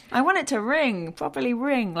I want it to ring, properly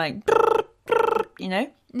ring, like, you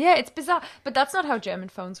know? Yeah, it's bizarre, but that's not how German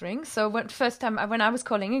phones ring. So first time when I was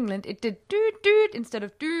calling England, it did doot doot instead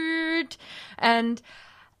of doot, and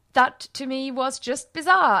that to me was just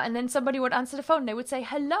bizarre. And then somebody would answer the phone, they would say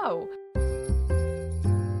hello.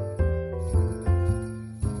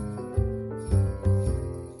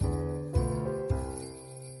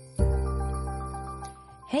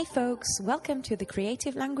 Hey folks, welcome to the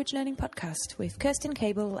Creative Language Learning Podcast with Kirsten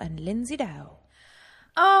Cable and Lindsay Dow.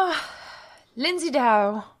 Oh, Lindsay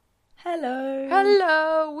Dow. Hello.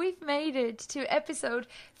 Hello, we've made it to episode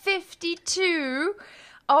 52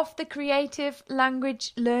 of the Creative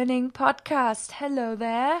Language Learning Podcast. Hello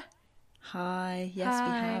there. Hi. Yes,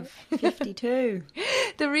 Hi. we have 52.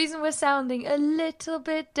 The reason we're sounding a little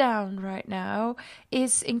bit down right now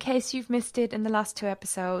is, in case you've missed it in the last two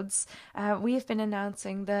episodes, we have been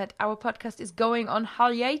announcing that our podcast is going on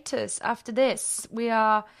hiatus after this. We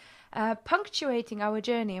are punctuating our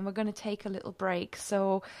journey and we're going to take a little break.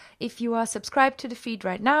 So if you are subscribed to the feed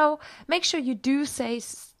right now, make sure you do stay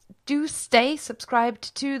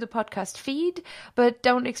subscribed to the podcast feed, but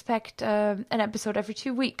don't expect an episode every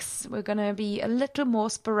 2 weeks. We're going to be a little more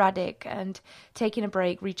sporadic and taking a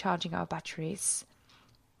break, recharging our batteries.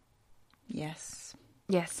 Yes.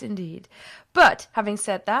 Yes, indeed. But having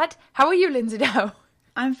said that, how are you, Lindsay Dow?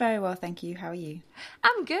 I'm very well, thank you. How are you?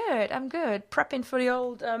 I'm good. Prepping for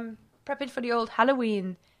the old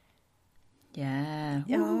Halloween. Yeah.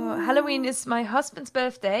 Oh, Halloween is my husband's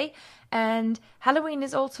birthday, and Halloween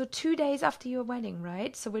is also 2 days after your wedding,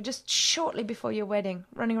 right? So we're just shortly before your wedding,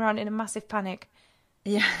 running around in a massive panic.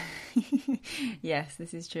 Yeah. Yes,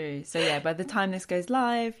 this is true. So yeah, by the time this goes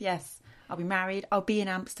live, yes, I'll be married. I'll be in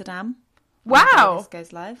Amsterdam. Wow. This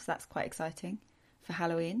goes live, so that's quite exciting for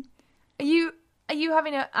Halloween. Are you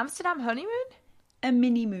having an Amsterdam honeymoon? A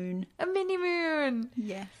mini moon. A mini moon.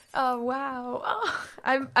 Yes. Oh wow. Oh,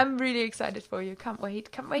 I'm really excited for you. Can't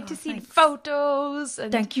wait to see the Thanks. photos.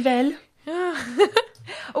 And... Thank you, Vel.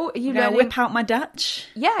 Oh, are you Now learning? whip out my Dutch.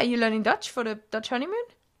 Yeah, are you learning Dutch for the Dutch honeymoon?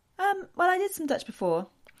 Well, I did some Dutch before,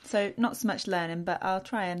 so not so much learning, but I'll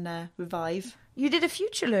try and revive. You did a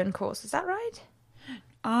Future Learn course, is that right?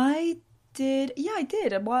 I did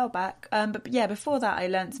a while back. But yeah, before that, I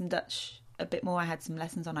learned some Dutch a bit more. I had some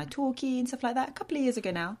lessons on italki and stuff like that a couple of years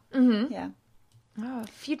ago now. Mm-hmm. Yeah. Oh,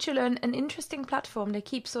 Future Learn, an interesting platform. They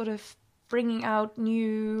keep sort of bringing out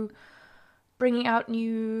new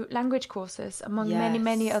language courses among Yes.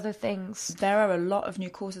 many other things. There are a lot of new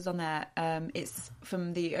courses on there. It's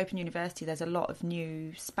from the Open University. There's a lot of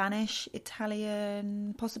new Spanish,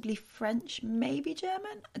 Italian, possibly French, maybe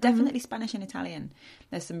German. Definitely Spanish and Italian.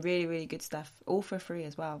 There's some really, really good stuff, all for free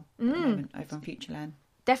as well at the moment over on FutureLearn.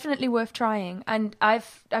 Definitely worth trying, and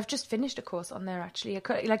I've just finished a course on there actually.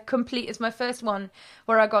 Like complete, it's my first one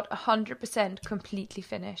where I got 100% completely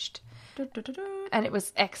finished, and it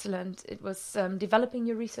was excellent. It was developing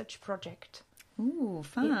your research project. Ooh,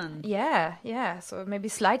 fun. Yeah. So maybe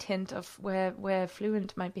slight hint of where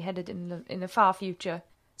Fluent might be headed in the far future.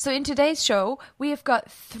 So in today's show, we have got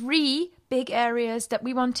 3 big areas that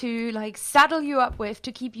we want to saddle you up with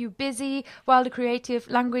to keep you busy while the Creative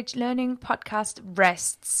Language Learning Podcast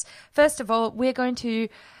rests. First of all, we're going to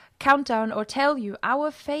count down or tell you our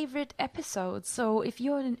favorite episodes. So if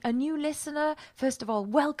you're a new listener, first of all,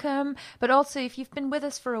 welcome. But also if you've been with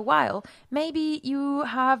us for a while, maybe you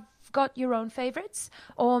have got your own favorites,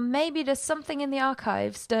 or maybe there's something in the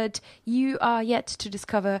archives that you are yet to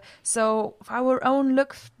discover. So our own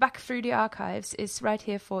look back through the archives is right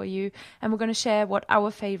here for you, and we're going to share what our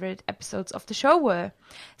favorite episodes of the show were.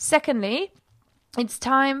 Secondly, it's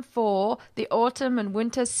time for the autumn and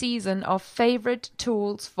winter season of favorite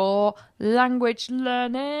tools for language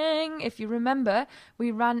learning. If you remember,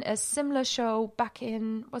 we ran a similar show back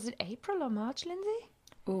in, was it April or March, Lindsay?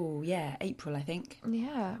 Oh, yeah, April, I think.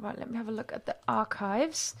 Yeah, right, let me have a look at the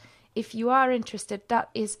archives. If you are interested,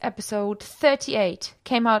 that is episode 38.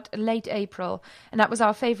 Came out late April, and that was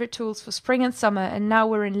our favorite tools for spring and summer, and now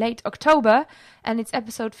we're in late October, and it's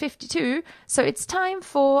episode 52, so it's time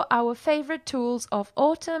for our favorite tools of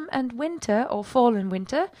autumn and winter, or fall and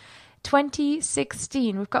winter,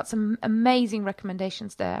 2016. We've got some amazing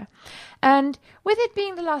recommendations there. And with it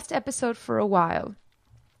being the last episode for a while,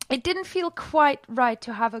 it didn't feel quite right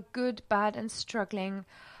to have a good, bad, and struggling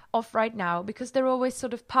off right now, because they're always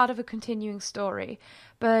sort of part of a continuing story.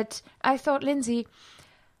 But I thought, Lindsay,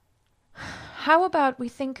 how about we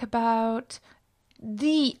think about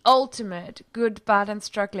the ultimate good, bad, and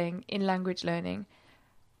struggling in language learning?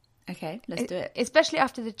 Okay, let's do it. Especially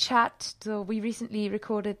after the chat. So we recently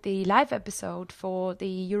recorded the live episode for the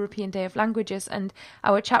European Day of Languages, and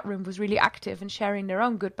our chat room was really active and sharing their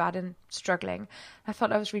own good, bad, and struggling. I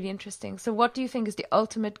thought that was really interesting. So what do you think is the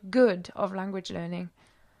ultimate good of language learning?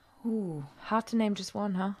 Ooh. Hard to name just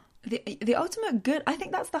one, huh? The ultimate good, I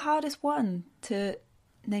think that's the hardest one to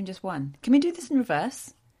name just one. Can we do this in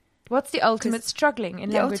reverse? What's the ultimate struggling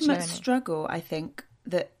in language learning? The ultimate struggle, I think,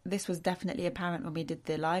 that this was definitely apparent when we did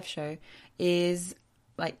the live show, is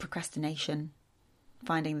like procrastination,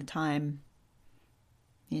 finding the time,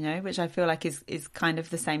 which I feel like is kind of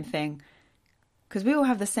the same thing, because we all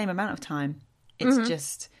have the same amount of time. It's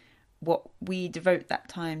just what we devote that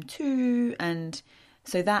time to. And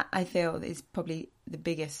so that, I feel, is probably the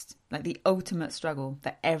biggest, like the ultimate struggle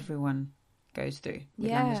that everyone goes through with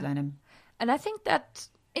language learning. And I think that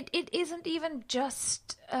it isn't even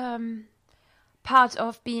just part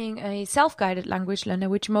of being a self-guided language learner,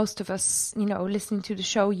 which most of us, listening to the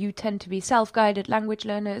show, you tend to be self-guided language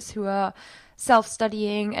learners who are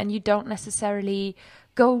self-studying, and you don't necessarily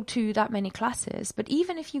go to that many classes. But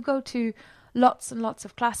even if you go to lots and lots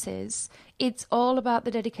of classes, it's all about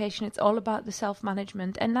the dedication, it's all about the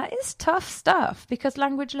self-management, and that is tough stuff, because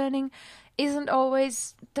language learning isn't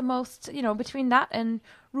always the most, between that and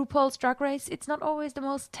RuPaul's Drag Race, it's not always the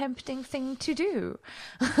most tempting thing to do.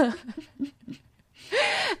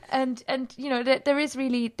 and there is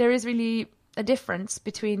really a difference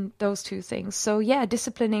between those two things. So yeah,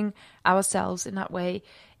 disciplining ourselves in that way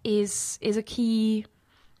is a key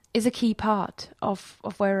part of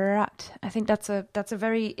where we're at. I think that's a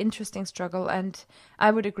very interesting struggle, and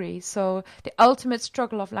I would agree. So the ultimate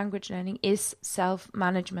struggle of language learning is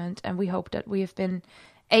self-management, and we hope that we have been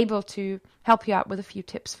able to help you out with a few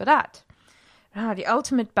tips for that. The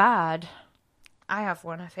ultimate bad, I have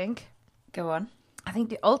one, I think. Go on. I think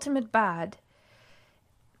the ultimate bad,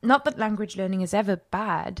 not that language learning is ever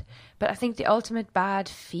bad, but I think the ultimate bad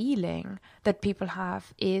feeling that people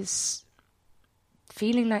have is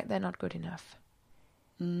feeling like they're not good enough.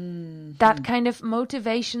 Mm-hmm. That kind of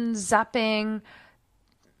motivation zapping,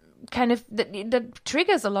 kind of that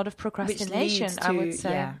triggers a lot of procrastination, I would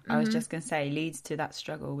say. Yeah, I was just going to say, leads to that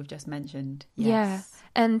struggle we've just mentioned. Yes. Yeah,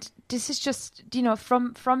 and this is just,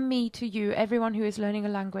 from me to you, everyone who is learning a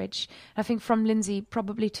language, I think from Lindsay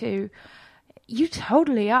probably too, you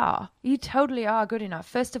totally are good enough.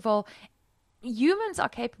 First of all, humans are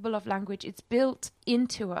capable of language. It's built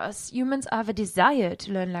into us. Humans have a desire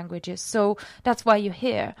to learn languages, so that's why you're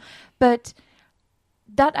here. But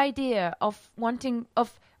that idea of wanting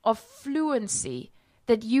of fluency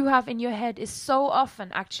that you have in your head is so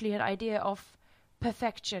often actually an idea of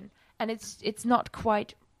perfection, and it's not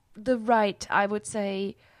quite the right, I would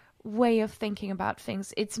say, way of thinking about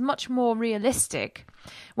things. It's much more realistic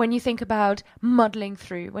when you think about muddling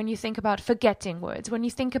through, when you think about forgetting words, when you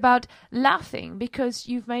think about laughing because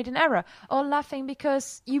you've made an error, or laughing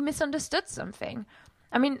because you misunderstood something.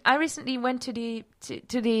 I mean, I recently went to the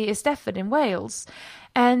Eisteddfod in Wales,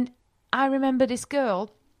 and I remember this girl.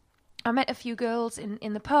 I met a few girls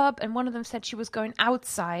in the pub, and one of them said she was going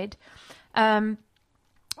outside, and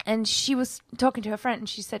she was talking to her friend, and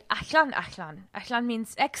she said, Achlan, Achlan. Achlan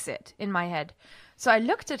means exit in my head. So I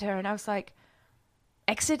looked at her, and I was like,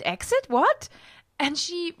 exit, what? And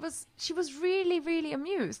she was really, really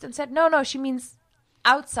amused and said, no, she means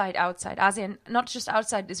outside, as in not just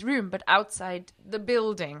outside this room, but outside the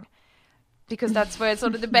building. Because that's where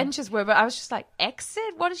sort of the benches were. But I was just like,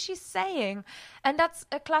 exit? What is she saying? And that's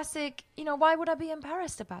a classic, why would I be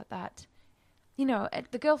embarrassed about that?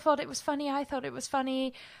 The girl thought it was funny. I thought it was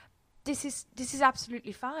funny. This is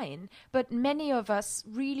absolutely fine. But many of us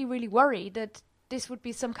really, really worry that this would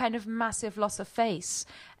be some kind of massive loss of face.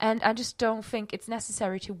 And I just don't think it's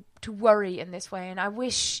necessary to worry in this way. And I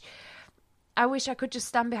wish I could just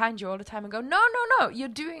stand behind you all the time and go, no, you're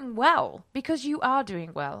doing well. Because you are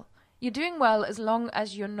doing well. You're doing well as long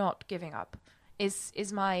as you're not giving up.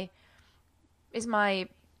 Is my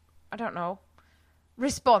I don't know,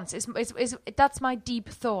 response. Is that's my deep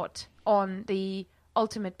thought on the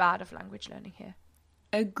ultimate bad of language learning here.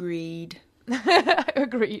 Agreed.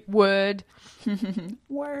 Agreed. Word.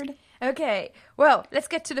 Word. Okay. Well, let's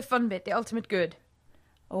get to the fun bit, the ultimate good.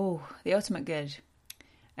 Oh, the ultimate good.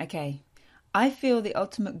 Okay. I feel the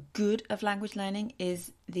ultimate good of language learning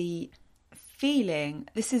is the feeling,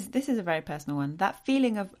 this is a very personal one, that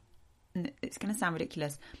feeling of, it's going to sound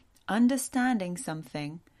ridiculous, understanding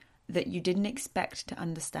something that you didn't expect to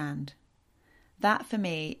understand. That for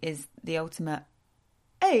me is the ultimate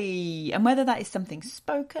hey, and whether that is something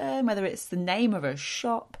spoken, whether it's the name of a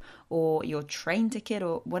shop or your train ticket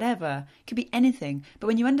or whatever, it could be anything. But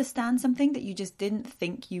when you understand something that you just didn't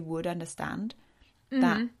think you would understand,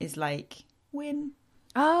 that is like win.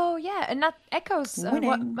 Oh, yeah. And that echoes what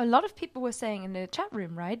Winning. a lot of people were saying in the chat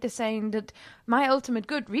room, right? They're saying that my ultimate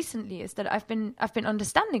good recently is that I've been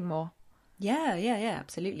understanding more. Yeah,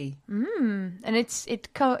 absolutely. And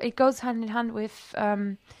it goes hand in hand with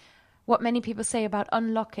what many people say about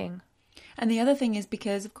unlocking. And the other thing is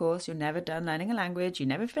because, of course, you're never done learning a language, you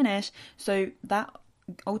never finish. So that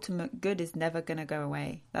ultimate good is never going to go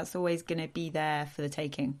away. That's always going to be there for the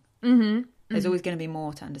taking. There's always going to be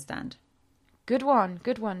more to understand. Good one.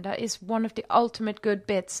 That is one of the ultimate good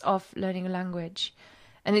bits of learning a language.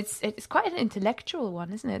 And it's quite an intellectual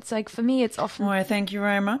one, isn't it? It's like, for me, it's often... Well, thank you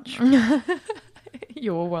very much.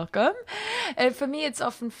 You're welcome. For me, it's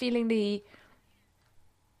often feeling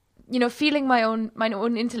feeling my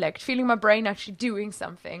own intellect, feeling my brain actually doing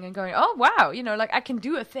something and going, oh, wow, like I can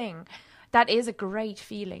do a thing. That is a great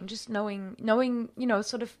feeling. Just knowing,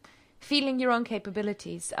 sort of feeling your own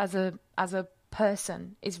capabilities as a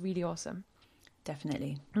person is really awesome.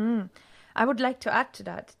 Definitely. I would like to add to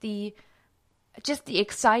that the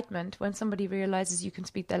excitement when somebody realizes you can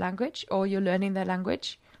speak their language or you're learning their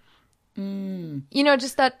language.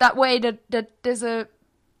 Just that way that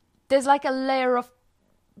there's like a layer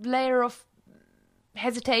of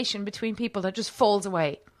hesitation between people that just falls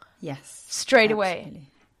away. Yes. Straight absolutely. away.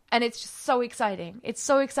 And it's just so exciting. It's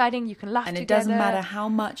so exciting. You can laugh and together. it doesn't matter how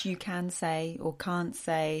much you can say or can't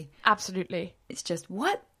say. Absolutely. It's just,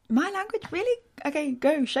 what? My language? Really? Okay,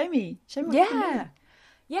 go. Show me. Show me what you can do.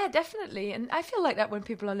 Yeah, definitely. And I feel like that when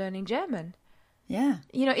people are learning German. Yeah.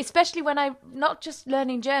 Especially when I'm not just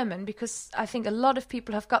learning German, because I think a lot of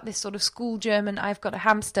people have got this sort of school German. I've got a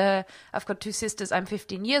hamster. I've got 2 sisters. I'm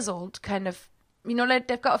 15 years old. Kind of, like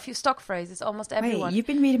they've got a few stock phrases. Almost everyone. Wait, you've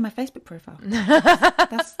been reading my Facebook profile.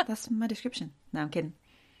 that's my description. No, I'm kidding.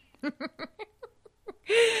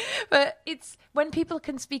 But it's when people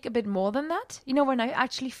can speak a bit more than that. When I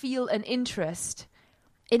actually feel an interest,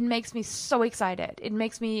 it makes me so excited. It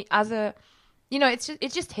makes me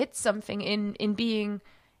it just hits something in being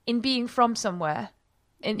from somewhere,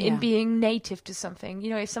 in being native to something.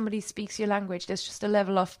 If somebody speaks your language, there's just a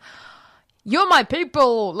level of, you're my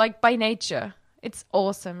people, like by nature. It's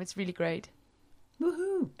awesome. It's really great.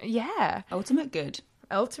 Woohoo. Yeah. Ultimate good.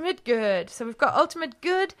 Ultimate good. So we've got ultimate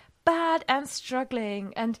good, bad, and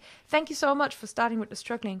struggling. And thank you so much for starting with the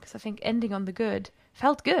struggling, because I think ending on the good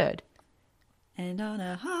felt good. And on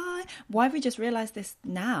a high. Why have we just realised this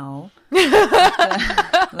now?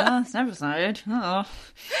 After last episode. Oh,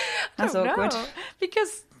 that's awkward.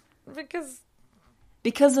 Because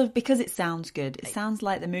it sounds good. It sounds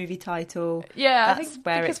like the movie title. Yeah, that's I think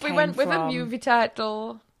where because it we came went with from. a movie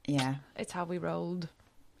title. Yeah, It's how we rolled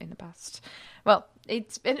in the past. Well,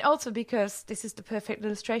 and also because this is the perfect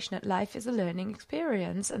illustration that life is a learning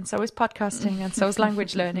experience, and so is podcasting, and so is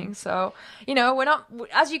language learning. So, we're not,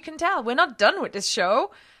 as you can tell, we're not done with this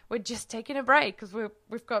show. We're just taking a break because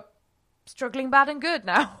we've got struggling, bad, and good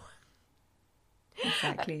now.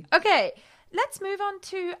 exactly. Okay, let's move on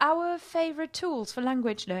to our favorite tools for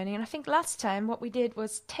language learning. And I think last time what we did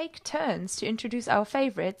was take turns to introduce our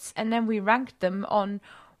favorites, and then we ranked them on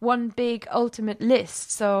one big ultimate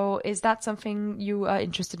list. So is that something you are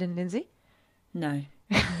interested in, Lindsay? No.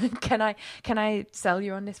 Can I sell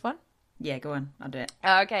you on this one? Yeah, go on. I'll do it.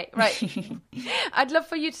 Okay, right. I'd love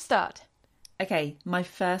for you to start. Okay, my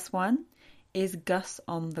first one is Gus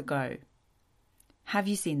on the Go. Have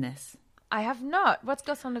you seen this? I have not. What's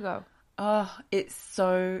Gus on the Go? Oh, it's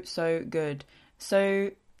so good. So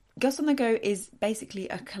Gus on the Go is basically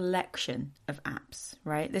a collection of apps,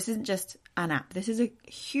 right? This isn't just an app. This is a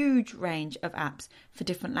huge range of apps for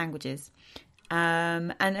different languages.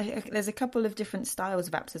 And there's a couple of different styles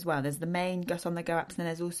of apps as well. There's the main Gus on the Go apps, and then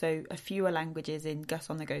there's also a fewer languages in Gus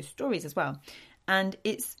on the Go stories as well. And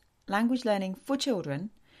it's language learning for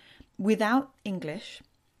children without English.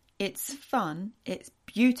 It's fun. It's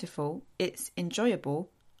beautiful. It's enjoyable.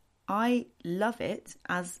 I love it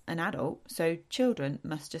as an adult, so children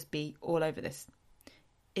must just be all over this.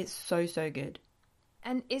 It's so good.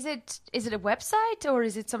 And is it a website, or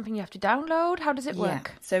is it something you have to download? How does it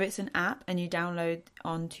work? So it's an app, and you download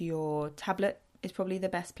onto your tablet. Is probably the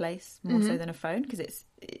best place, more so than a phone, because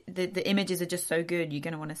the images are just so good. You're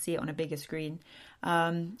going to want to see it on a bigger screen,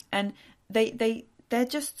 and they're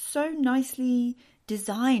just so nicely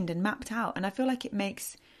designed and mapped out. And I feel like it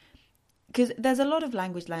makes, because there's a lot of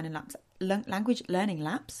language learning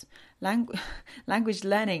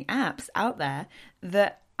apps out there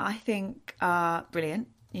that I think are brilliant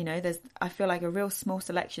I feel like a real small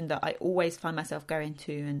selection that I always find myself going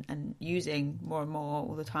to and using more and more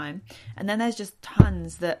all the time. And then there's just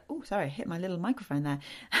tons that, oh, sorry, I hit my little microphone there.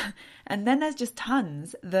 And then there's just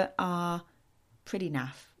tons that are pretty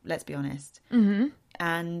naff, let's be honest. Mm-hmm.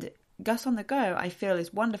 And Gus on the Go, I feel,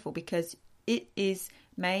 is wonderful because it is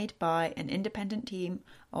made by an independent team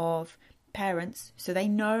of parents. So they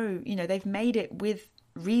know, they've made it with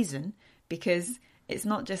reason, because it's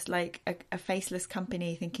not just like a faceless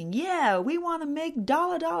company thinking, yeah, we want to make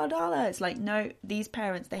dollar. It's like, no, these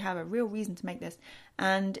parents, they have a real reason to make this.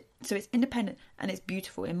 And so it's independent and it's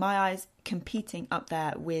beautiful. In my eyes, competing up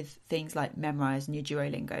there with things like Memrise and your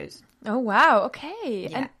Duolingos. Oh, wow. Okay.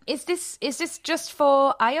 Yeah. And is this just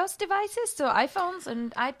for iOS devices, so iPhones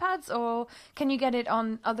and iPads, or can you get it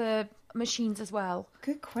on other machines as well?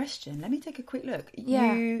 Good question. Let me take a quick look.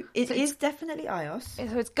 Yeah. It is definitely iOS.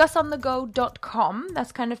 So it's gusonthego.com.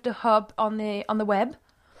 That's kind of the hub on the web.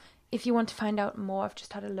 If you want to find out more, I've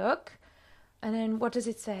just had a look. And then what does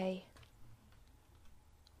it say?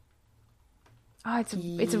 Oh, it's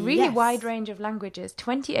a really wide range of languages.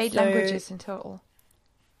 28 languages in total.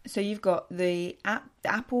 So you've got the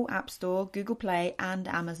Apple App Store, Google Play, and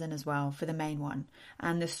Amazon as well for the main one.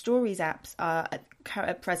 And the Stories apps are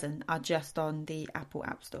at present are just on the Apple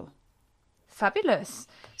App Store. Fabulous.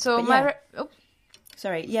 So like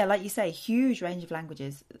you say, huge range of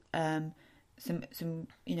languages. Some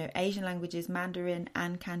Asian languages, Mandarin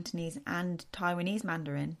and Cantonese and Taiwanese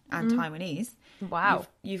Mandarin and Taiwanese. Wow.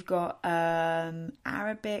 You've got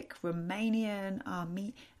Arabic, Romanian,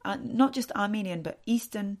 not just Armenian, but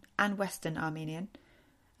Eastern and Western Armenian.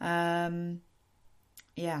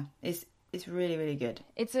 It's really, really good.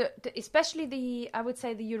 It's especially I would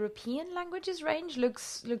say the European languages range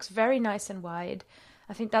looks very nice and wide.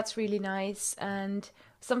 I think that's really nice. And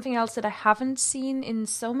something else that I haven't seen in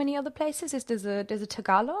so many other places is there's a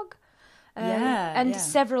Tagalog,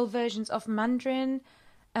 several versions of Mandarin,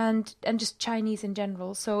 and just Chinese in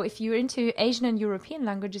general. So if you're into Asian and European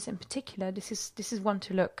languages in particular, this is one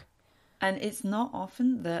to look. And it's not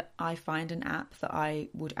often that I find an app that I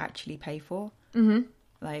would actually pay for. Mm-hmm.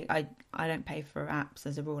 Like I don't pay for apps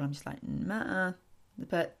as a rule. I'm just like, nah.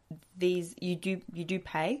 But these you do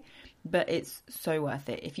pay, but it's so worth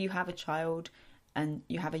it. If you have a child and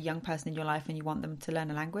you have a young person in your life and you want them to learn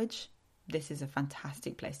a language, this is a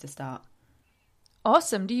fantastic place to start.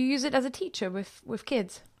 Awesome. Do you use it as a teacher with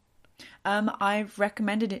kids? I've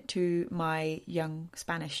recommended it to my young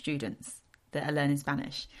Spanish students that are learning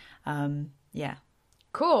Spanish.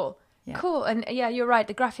 Cool. Yeah. Cool. And yeah, you're right.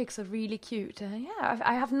 The graphics are really cute.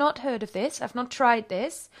 I have not heard of this. I've not tried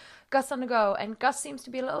this. Gus on the Go. And Gus seems to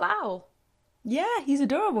be a little owl. Yeah, he's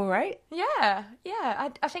adorable, right? Yeah.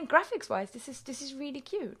 I think graphics-wise, this is really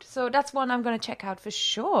cute. So that's one I'm going to check out for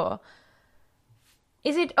sure.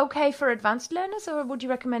 Is it okay for advanced learners, or would you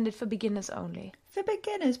recommend it for beginners only? For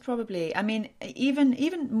beginners, probably. I mean,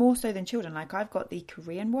 even more so than children. Like I've got the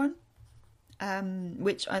Korean one,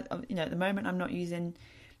 which at the moment I'm not using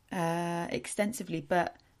extensively,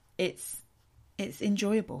 but it's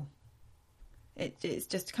enjoyable. It's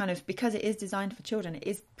just kind of, because it is designed for children, it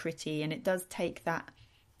is pretty, and it does take that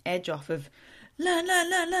edge off of learn.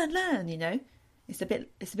 It's a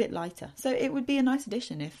bit lighter, so it would be a nice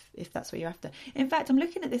addition if that's what you're after. In fact, I'm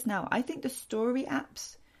looking at this now. I think the story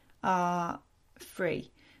apps are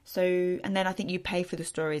free, and then I think you pay for the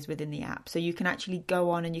stories within the app, so you can actually go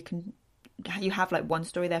on and you have like one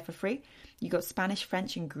story there for free. You got Spanish,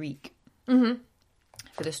 French, and Greek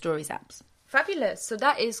for the stories apps. Fabulous. So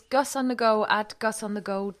that is Gus on the Go at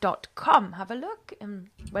gusonthego.com. Have a look,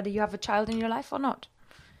 whether you have a child in your life or not.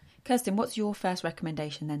 Kirsten, what's your first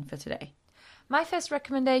recommendation then for today? My first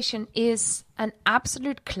recommendation is an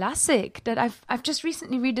absolute classic that I've just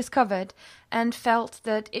recently rediscovered and felt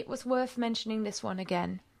that it was worth mentioning this one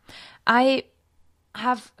again. I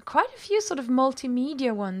have quite a few sort of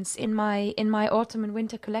multimedia ones in my autumn and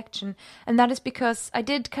winter collection, and that is because I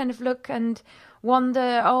did kind of look and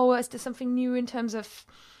wonder, is there something new in terms of,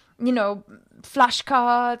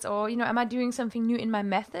 flashcards, or, am I doing something new in my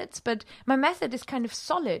methods? But my method is kind of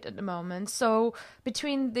solid at the moment. So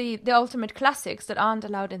between the ultimate classics that aren't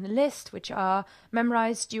allowed in the list, which are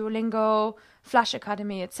Memrise, Duolingo, Flash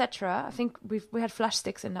Academy, etc. I think we had Flash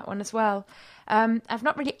Sticks in that one as well. I've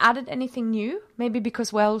not really added anything new, maybe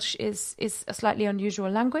because Welsh is a slightly unusual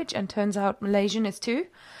language, and turns out Malaysian is too.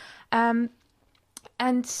 And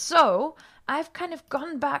so I've kind of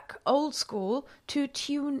gone back old school to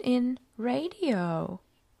tune in radio.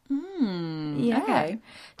 Yeah. Okay.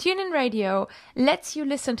 TuneIn Radio lets you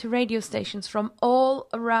listen to radio stations from all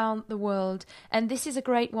around the world. And this is a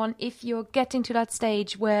great one if you're getting to that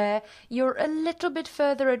stage where you're a little bit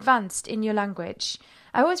further advanced in your language.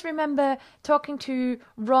 I always remember talking to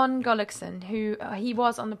Ron Gullickson, who he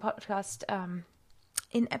was on the podcast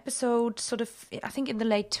in episode sort of, I think in the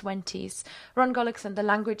late 20s. Ron Gullickson, the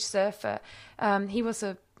language surfer, he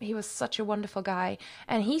was such a wonderful guy.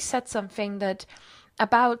 And he said something that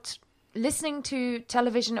about listening to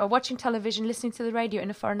television or watching television, listening to the radio in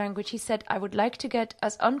a foreign language. He said, I would like to get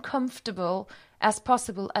as uncomfortable as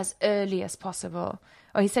possible as early as possible.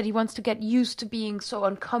 Or he said he wants to get used to being so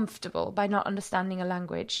uncomfortable by not understanding a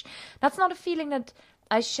language. That's not a feeling that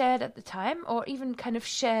I shared at the time or even kind of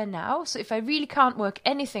share now. So if I really can't work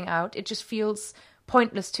anything out, it just feels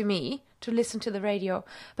pointless to me to listen to the radio.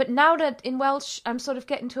 But now that in Welsh, I'm sort of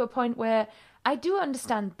getting to a point where I do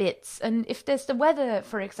understand bits, and if there's the weather,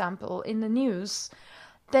 for example, in the news,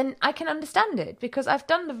 then I can understand it because I've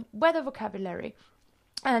done the weather vocabulary.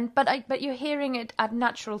 But you're hearing it at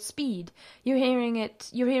natural speed. You're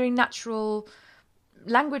hearing natural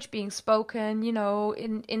language being spoken. You know,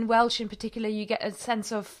 in Welsh in particular, you get a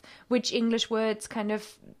sense of which English words kind of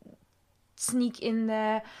sneak in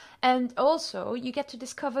there, and also you get to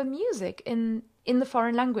discover music in the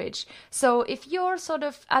foreign language. So if you're sort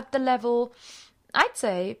of at the level, I'd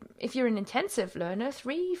say if you're an intensive learner,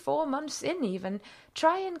 3-4 months in even,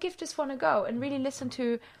 try and give this one a go and really listen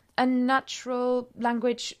to a natural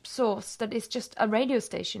language source that is just a radio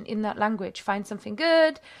station in that language. Find something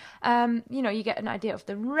good. You get an idea of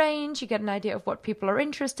the range. You get an idea of what people are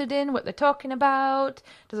interested in, what they're talking about.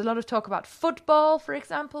 There's a lot of talk about football, for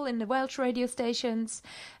example, in the Welsh radio stations.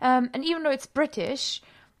 And even though it's British,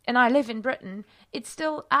 and I live in Britain, it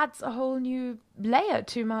still adds a whole new layer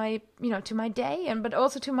to my day, but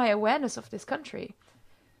also to my awareness of this country.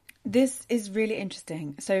 This is really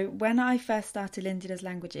interesting. So when I first started Lindsay Does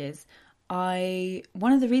Languages,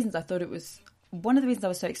 one of the reasons I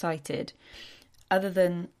was so excited, other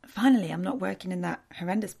than finally I'm not working in that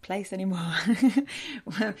horrendous place anymore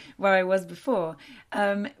where I was before,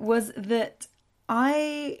 was that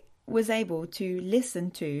I was able to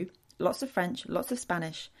listen to lots of French, lots of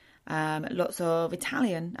Spanish, lots of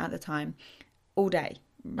Italian at the time, all day,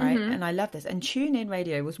 right? Mm-hmm. And I love this. And TuneIn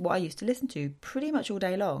Radio was what I used to listen to pretty much all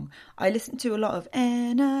day long. I listened to a lot of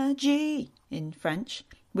Energy in French,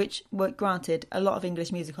 which were granted a lot of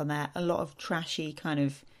English music on there, a lot of trashy kind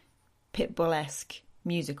of Pitbull-esque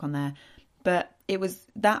music on there. But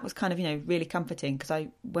that was kind of, really comforting because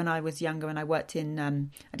when I was younger and I worked in,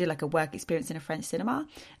 I did like a work experience in a French cinema,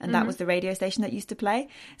 and that was the radio station that used to play.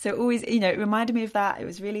 So it always, it reminded me of that. It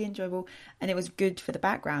was really enjoyable and it was good for the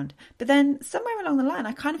background. But then somewhere along the line,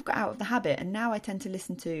 I kind of got out of the habit, and now I tend to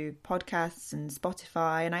listen to podcasts and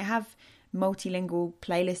Spotify, and I have multilingual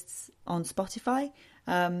playlists on Spotify.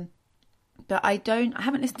 But I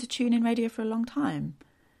haven't listened to TuneIn Radio for a long time.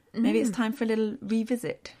 Maybe it's time for a little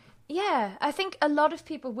revisit. Yeah, I think a lot of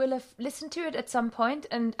people will have listened to it at some point,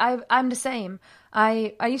 and I'm the same.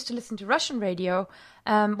 I used to listen to Russian radio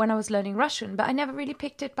when I was learning Russian, but I never really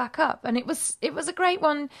picked it back up. And it was a great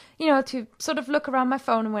one, to sort of look around my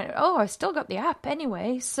phone and went, oh, I still got the app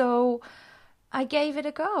anyway. So I gave it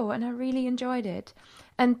a go, and I really enjoyed it.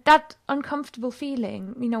 And that uncomfortable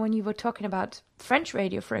feeling, when you were talking about French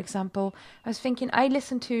radio, for example, I was thinking I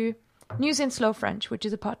listened to News in Slow French, which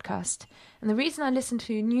is a podcast. And the reason I listen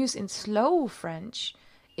to News in Slow French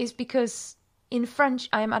is because in French,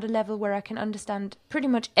 I am at a level where I can understand pretty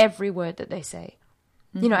much every word that they say.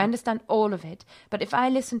 Mm-hmm. I understand all of it. But if I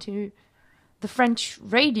listen to the French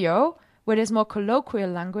radio, where there's more colloquial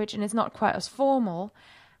language and it's not quite as formal,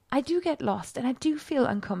 I do get lost and I do feel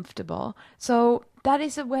uncomfortable. So that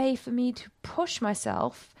is a way for me to push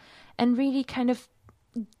myself and really kind of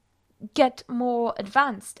get more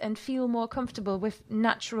advanced and feel more comfortable with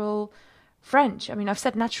natural French. I mean, I've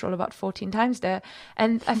said natural about 14 times there,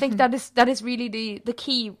 and I think that is really the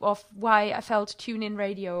key of why I felt TuneIn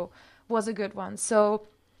Radio was a good one. So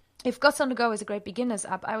if Gots on the Go is a great beginner's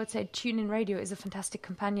app, I would say TuneIn Radio is a fantastic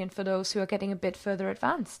companion for those who are getting a bit further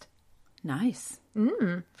advanced. Nice.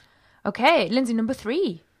 Okay, Lindsay, number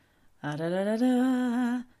 3.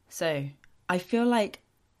 So I feel like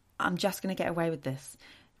I'm just going to get away with this.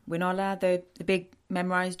 We're not allowed the big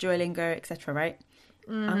memorise Duolingo, etc., right?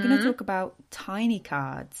 Mm-hmm. I'm going to talk about tiny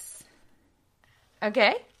cards.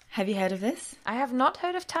 Okay. Have you heard of this? I have not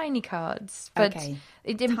heard of tiny cards, but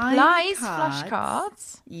it implies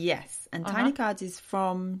flashcards. Yes, and tiny cards is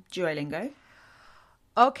from Duolingo.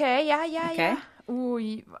 Okay, yeah. Ooh,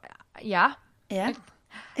 yeah. Yeah.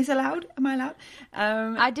 It's allowed? Am I allowed?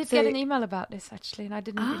 I did get an email about this, actually, and I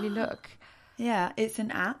didn't really look. Yeah, it's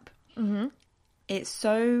an app. Mm-hmm. It's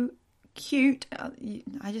so cute.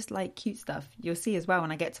 I just like cute stuff. You'll see as well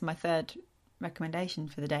when I get to my third recommendation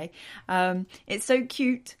for the day. It's so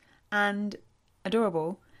cute and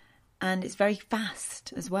adorable, and it's very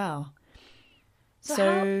fast as well.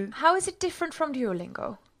 So how is it different from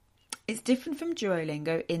Duolingo? It's different from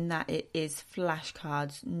Duolingo in that it is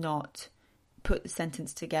flashcards, not put the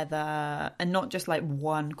sentence together, and not just like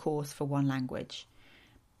one course for one language.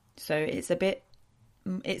 So it's a bit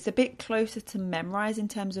closer to Memrise in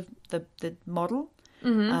terms of the model,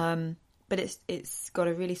 but it's got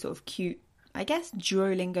a really sort of cute, I guess,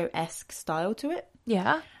 Duolingo-esque style to it.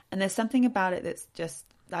 Yeah, and there's something about it that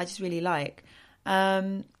I just really like.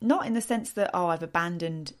 Not in the sense that I've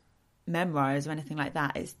abandoned Memrise or anything like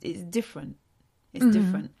that. It's different. It's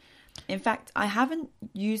different. In fact, I haven't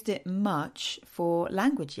used it much for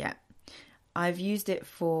language yet. I've used it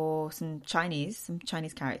for some Chinese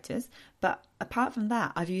characters, but apart from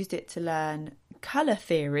that, I've used it to learn colour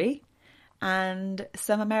theory and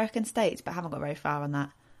some American states, but I haven't got very far on that.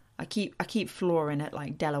 I keep flooring it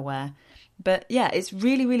like Delaware, but yeah, it's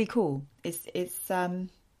really, really cool. It's I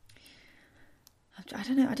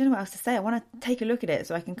don't know what else to say. I want to take a look at it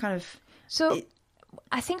so I can kind of.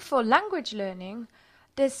 I think for language learning,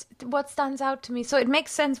 there's what stands out to me. So it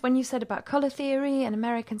makes sense when you said about color theory and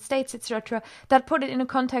American states, etc. That put it in a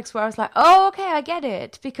context where I was like, oh, okay, I get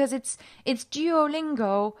it, because it's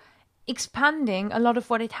Duolingo expanding a lot of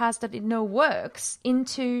what it has that it know works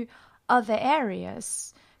into other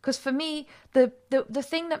areas. Because for me, the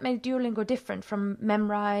thing that made Duolingo different from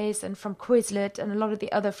Memrise and from Quizlet and a lot of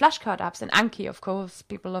the other flashcard apps, and Anki, of course,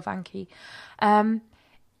 people love Anki,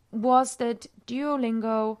 was that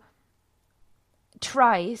Duolingo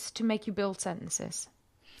tries to make you build sentences.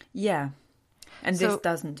 Yeah. And this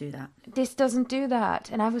doesn't do that. This doesn't do that.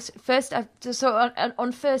 And I was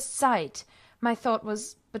on first sight, my thought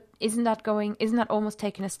was, but isn't that almost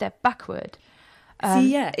taking a step backward?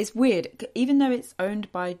 See, yeah, it's weird. Even though it's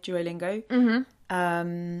owned by Duolingo,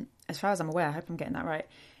 as far as I'm aware, I hope I'm getting that right,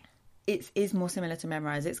 it is more similar to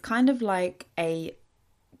Memrise. It's kind of like a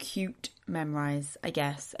cute Memrise, I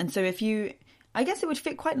guess. And so I guess it would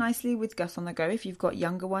fit quite nicely with Gus on the Go if you've got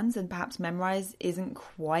younger ones, and perhaps Memrise isn't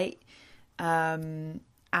quite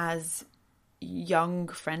as young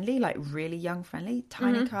friendly, like really young friendly.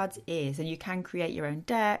 Tiny Cards is, and you can create your own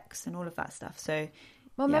decks and all of that stuff. So,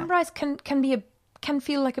 well, yeah. Memrise can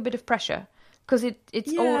feel like a bit of pressure because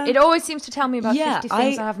it always seems to tell me about 50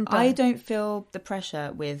 things I haven't done. I don't feel the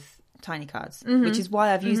pressure with Tiny Cards, which is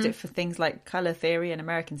why I've used it for things like colour theory and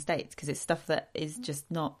American states, because it's stuff that is just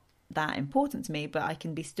not that important to me, but I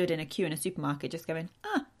can be stood in a queue in a supermarket just going,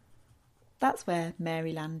 that's where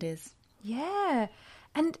Maryland is. Yeah.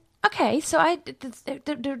 And okay, so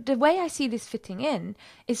the way I see this fitting in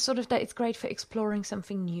is sort of that it's great for exploring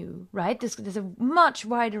something new, right? There's a much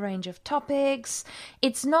wider range of topics.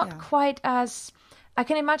 It's not quite as... I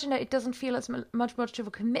can imagine that it doesn't feel as much of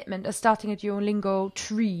a commitment as starting a Duolingo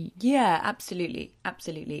tree. Yeah, absolutely.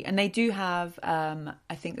 Absolutely. And they do have,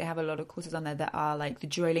 I think they have a lot of courses on there that are like the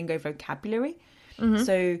Duolingo vocabulary.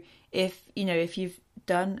 So if you've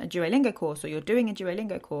done a Duolingo course or you're doing a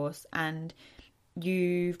Duolingo course and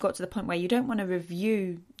you've got to the point where you don't want to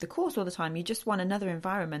review the course all the time, you just want another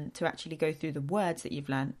environment to actually go through the words that you've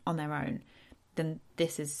learned on their own, then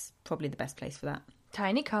this is probably the best place for that.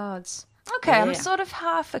 Tiny Cards. Okay, yeah. I'm sort of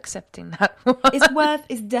half accepting that one.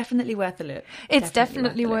 It's definitely worth a look. It's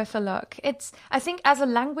definitely worth a look. I think as a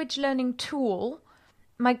language learning tool,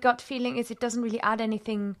 my gut feeling is it doesn't really add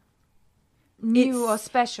anything new or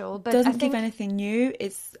special, but doesn't give anything new.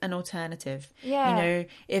 It's an alternative. Yeah.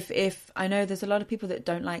 If I know there's a lot of people that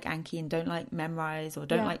don't like Anki and don't like Memrise or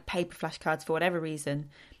don't like paper flashcards for whatever reason,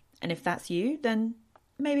 and if that's you, then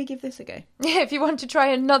maybe give this a go. Yeah, if you want to try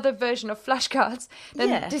another version of flashcards,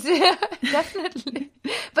 then definitely.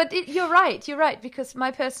 But you're right, because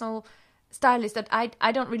my personal style is that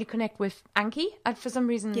I don't really connect with Anki. For some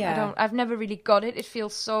reason, I've never really got it. It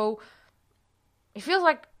feels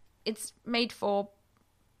like it's made for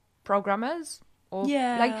programmers or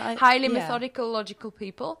highly methodical, logical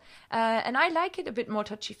people. And I like it a bit more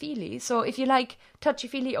touchy-feely. So if you like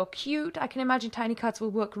touchy-feely or cute, I can imagine Tiny Cards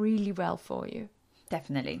will work really well for you.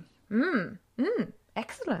 Definitely.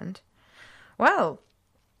 Excellent. Well,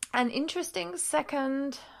 an interesting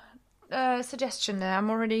second suggestion there. I'm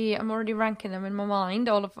already ranking them in my mind,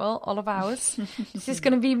 all of ours. This is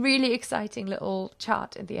going to be really exciting little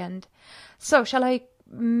chart at the end. So shall I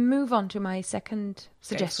move on to my second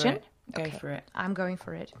suggestion? Go for it. I'm going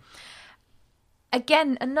for it.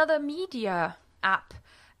 Again, another media app.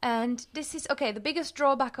 And this is, okay, the biggest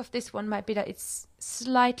drawback of this one might be that it's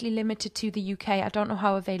slightly limited to the UK. I don't know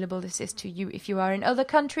how available this is to you if you are in other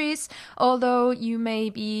countries, although you may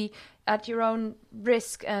be at your own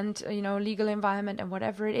risk and, legal environment and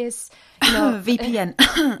whatever it is. VPN.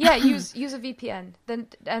 Yeah, use a VPN.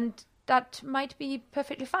 And that might be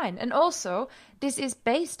perfectly fine. And also, this is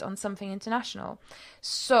based on something international.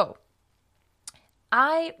 So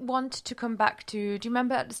I want to come back to, do you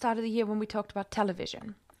remember at the start of the year when we talked about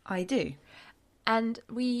television? I do. And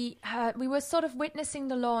we were sort of witnessing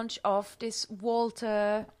the launch of this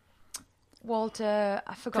Walter,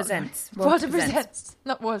 I forgot. Presents. Walter Presents.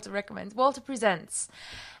 Not Walter Recommends. Walter Presents.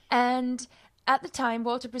 And at the time,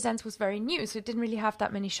 Walter Presents was very new, so it didn't really have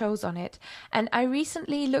that many shows on it. And I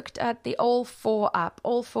recently looked at the All 4 app.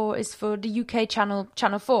 All 4 is for the UK channel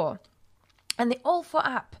 4. And the All 4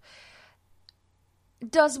 app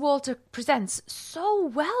does Walter Presents so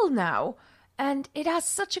well now. And it has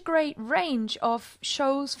such a great range of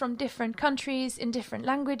shows from different countries in different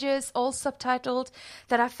languages, all subtitled,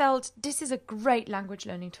 that I felt this is a great language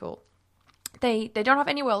learning tool. They don't have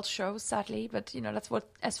any Welsh shows, sadly, but that's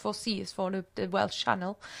what S4C is for, the Welsh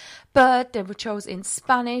channel. But there were shows in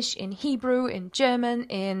Spanish, in Hebrew, in German,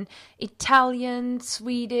 in Italian,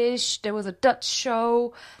 Swedish. There was a Dutch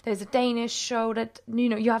show. There's a Danish show that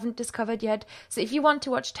you haven't discovered yet. So if you want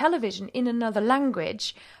to watch television in another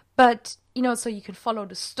language, but so you can follow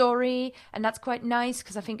the story, and that's quite nice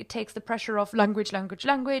because I think it takes the pressure off language. You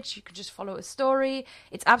can just follow a story.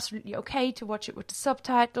 It's absolutely okay to watch it with the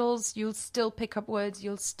subtitles. You'll still pick up words.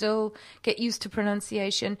 You'll still get used to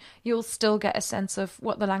pronunciation. You'll still get a sense of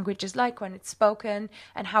what the language is like when it's spoken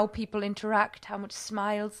and how people interact, how much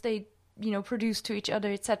smiles they produce to each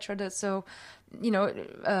other, etc. So,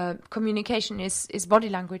 communication is body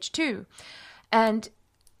language too. And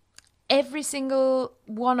every single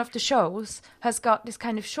one of the shows has got this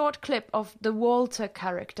kind of short clip of the Walter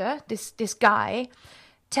character, this guy,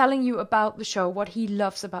 telling you about the show, what he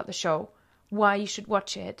loves about the show, why you should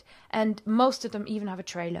watch it. And most of them even have a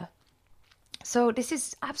trailer. So this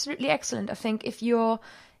is absolutely excellent. I think if you're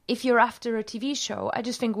after a TV show, I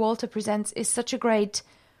just think Walter Presents is such a great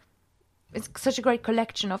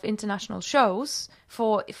collection of international shows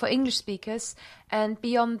for English speakers. And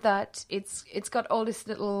beyond that, it's got all this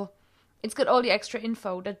little... It's got all the extra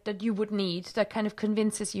info that you would need that kind of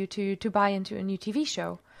convinces you to buy into a new TV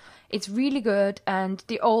show. It's really good, and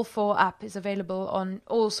the All 4 app is available on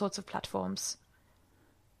all sorts of platforms.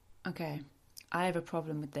 Okay, I have a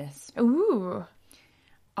problem with this. Ooh.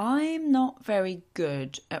 I'm not very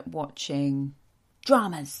good at watching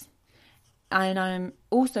dramas. And I'm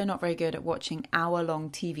also not very good at watching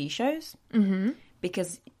hour-long TV shows. Mm-hmm.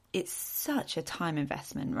 Because it's such a time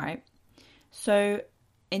investment, right? So...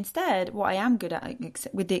 Instead, what I am good at,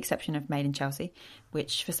 with the exception of Made in Chelsea,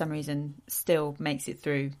 which for some reason still makes it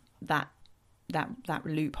through that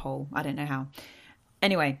loophole. I don't know how.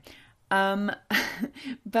 Anyway,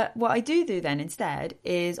 but what I do then instead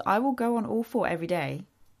is I will go on All 4 every day,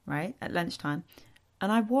 right, at lunchtime, and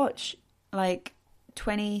I watch like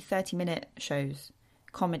 20, 30-minute shows,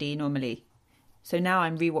 comedy normally. So now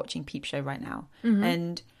I'm rewatching Peep Show right now. Mm-hmm.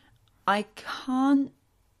 And I can't,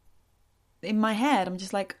 in my head, I'm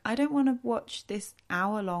just like, I don't want to watch this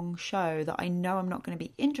hour-long show that I know I'm not going to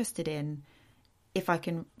be interested in if I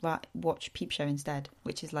can watch Peep Show instead,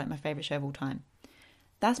 which is like my favourite show of all time.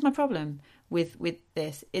 That's my problem with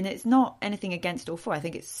this. And it's not anything against All 4. I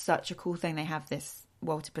think it's such a cool thing they have this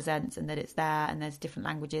Walter Presents and that it's there and there's different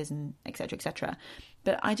languages and etc. etc.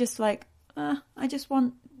 But I just I just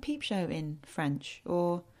want Peep Show in French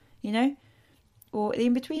or The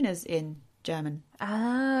In-Betweeners in German.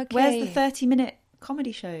 Ah, okay. Where's the 30-minute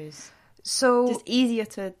comedy shows? So just easier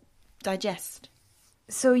to digest.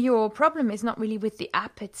 So your problem is not really with the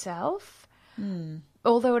app itself,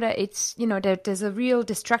 although that it's there's a real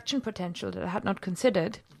distraction potential that I had not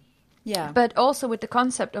considered. Yeah, but also with the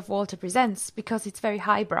concept of Walter Presents, because it's very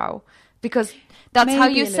highbrow. Because that's Maybe how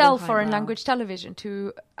you a little sell foreign highbrow. language television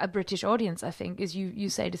to a British audience. I think is you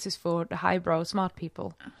say this is for the highbrow smart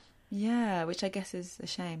people. Yeah, which I guess is a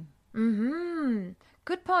shame. Mm-hmm.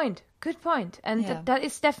 Good point. And Yeah. that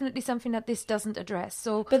is definitely something that this doesn't address.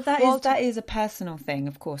 So, But that Walter- is a personal thing,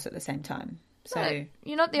 of course, at the same time. So Well,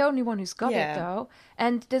 you're not the only one who's got Yeah. it, though.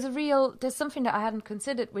 And there's something that I hadn't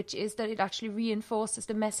considered, which is that it actually reinforces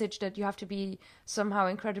the message that you have to be somehow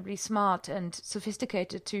incredibly smart and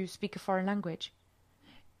sophisticated to speak a foreign language.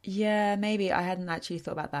 yeah, maybe I hadn't actually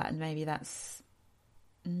thought about that, and maybe that's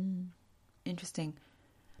interesting.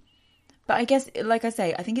 But I guess, like I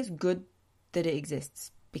say, I think it's good that it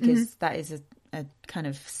exists because that is a kind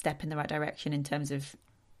of step in the right direction in terms of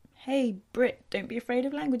hey, Brit, don't be afraid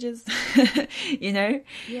of languages, you know?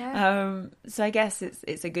 Yeah. So I guess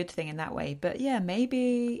it's a good thing in that way. But yeah,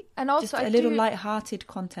 maybe And also, just a little light-hearted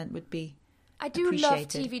content would be I do love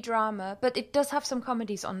appreciated. TV drama, but it does have some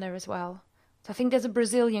comedies on there as well. So I think there's a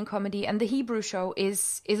Brazilian comedy, and The Hebrew Show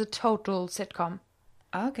is a total sitcom.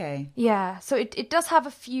 Okay. Yeah, so it does have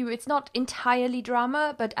a few. It's not entirely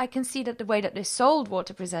drama, but I can see that the way that they sold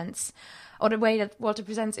Walter Presents, or the way that Walter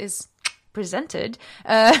Presents is presented,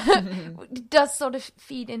 it does sort of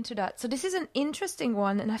feed into that. So this is an interesting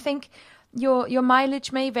one, and I think your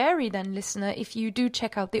mileage may vary then, listener, if you do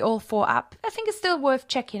check out the All4 app. I think it's still worth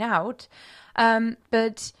checking out.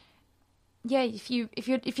 But yeah, if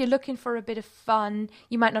you're looking for a bit of fun,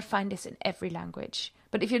 you might not find this in every language.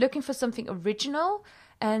 But if you're looking for something original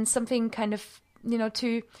and something kind of,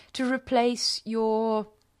 to replace your,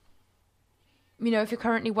 if you're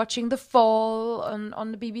currently watching The Fall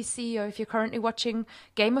on the BBC, or if you're currently watching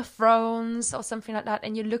Game of Thrones or something like that,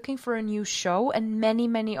 and you're looking for a new show, and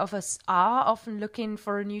many of us are often looking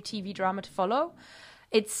for a new TV drama to follow,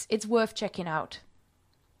 it's worth checking out.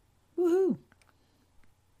 Woohoo! Do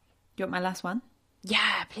you want my last one?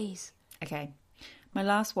 Yeah, please. Okay. My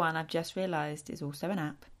last one, I've just realised, is also an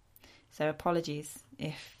app. So apologies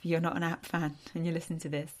if you're not an app fan and you're listening to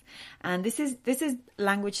this. And this is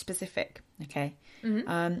language specific, okay?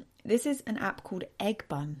 Mm-hmm. This is an app called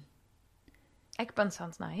Eggbun. Eggbun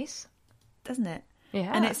sounds nice. Doesn't it?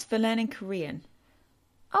 Yeah. And it's for learning Korean.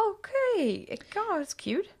 Okay. God, it's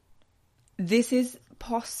cute. This is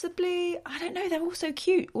possibly, I don't know, they're all so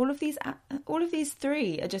cute. All of these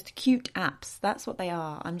three are just cute apps. That's what they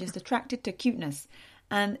are. I'm just attracted to cuteness.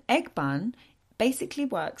 And Eggbun basically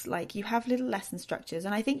works like you have little lesson structures,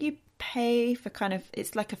 and I think you pay for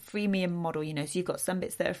it's like a freemium model, so you've got some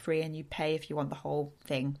bits that are free and you pay if you want the whole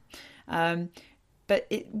thing. But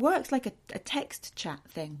it works like a text chat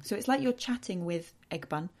thing. So it's like you're chatting with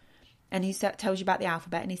Eggbun, and he tells you about the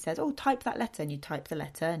alphabet, and he says, oh, type that letter, and you type the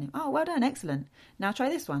letter, and oh, well done, excellent. Now try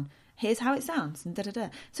this one. Here's how it sounds, and da-da-da.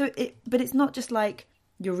 But it's not just like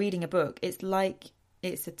you're reading a book. It's like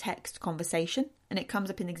it's a text conversation, and it comes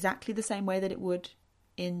up in exactly the same way that it would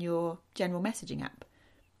in your general messaging app,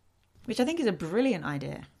 which I think is a brilliant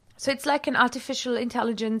idea. So it's like an artificial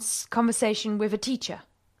intelligence conversation with a teacher.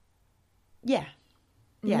 Yeah.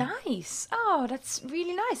 Nice. Oh, that's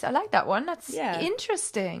really nice. I like that one. That's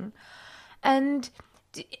interesting. And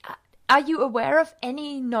are you aware of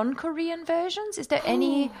any non-Korean versions? Is there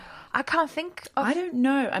any? I can't think of. I don't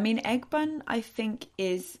know. I mean, Eggbun, I think,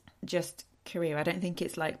 is just Korea. I don't think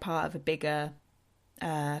it's like part of a bigger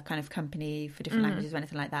kind of company for different languages or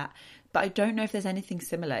anything like that. But I don't know if there's anything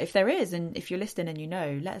similar. If there is, and if you're listening and you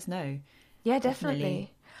know, let us know. Yeah,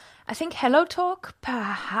 definitely. I think HelloTalk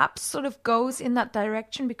perhaps sort of goes in that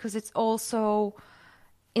direction because it's also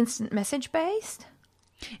instant message based.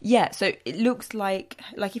 Yeah, so it looks like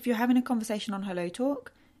if you're having a conversation on HelloTalk,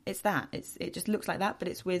 it's that. It just looks like that, but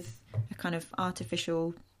it's with a kind of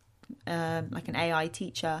artificial, like an AI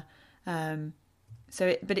teacher. But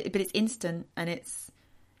it's instant, and I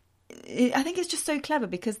think it's just so clever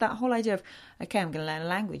because that whole idea of, okay, I'm going to learn a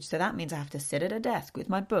language, so that means I have to sit at a desk with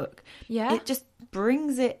my book. Yeah. It just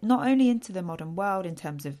brings it not only into the modern world in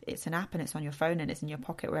terms of it's an app and it's on your phone and it's in your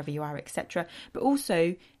pocket wherever you are, etc. But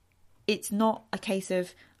also, it's not a case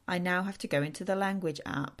of, I now have to go into the language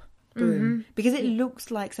app. Boom. Mm-hmm. Because it looks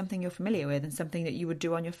like something you're familiar with and something that you would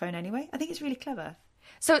do on your phone anyway. I think it's really clever.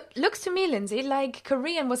 So it looks to me, Lindsay, like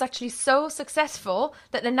Korean was actually so successful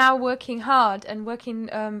that they're now working hard and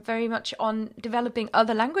working very much on developing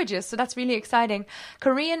other languages. So that's really exciting.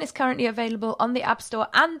 Korean is currently available on the App Store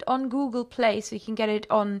and on Google Play, so you can get it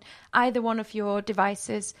on either one of your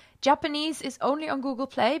devices. Japanese is only on Google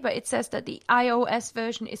Play, but it says that the iOS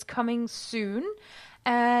version is coming soon.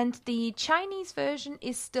 And the Chinese version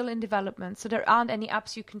is still in development, so there aren't any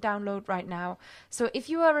apps you can download right now. So if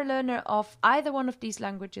you are a learner of either one of these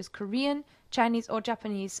languages, Korean, Chinese or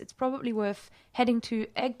Japanese, it's probably worth heading to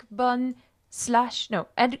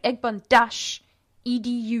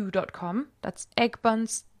eggbun-edu.com. That's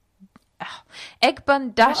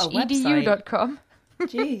eggbun-edu.com.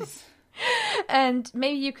 Jeez. And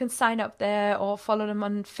maybe you can sign up there or follow them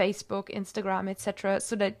on Facebook, Instagram, etc.,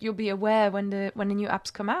 so that you'll be aware when the new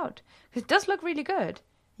apps come out. Because it does look really good.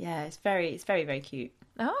 Yeah, it's very, very cute.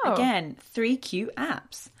 Oh, again, 3 cute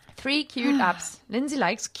apps. 3 cute apps. Lindsay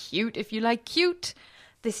likes cute. If you like cute,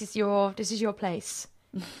 this is your place.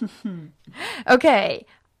 Okay,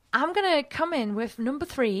 I'm gonna come in with number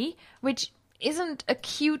 3, which isn't a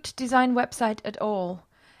cute design website at all.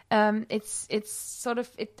 It's a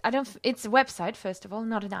website, first of all,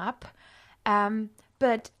 not an app.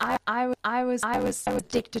 but I was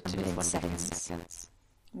addicted to it in seconds.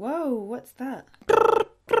 Whoa, what's that?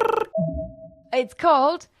 It's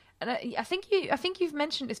called, and I think you've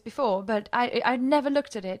mentioned this before, but I never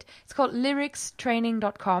looked at it. It's called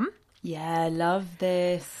lyricstraining.com. Yeah, love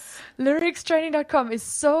this. Lyricstraining.com is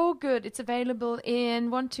so good. It's available in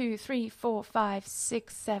 1, 2, 3, 4, 5,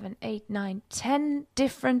 6, 7, 8, 9, 10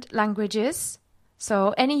 different languages.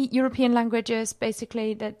 So any European languages,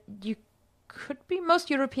 basically, that you could be, most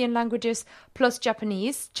European languages plus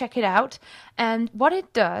Japanese. Check it out. And what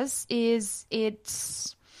it does is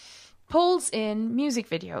it pulls in music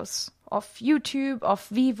videos of YouTube, of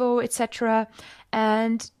Vivo, etc.,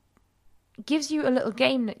 and gives you a little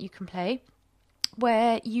game that you can play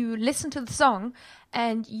where you listen to the song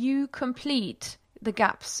and you complete the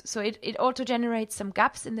gaps. So it auto-generates some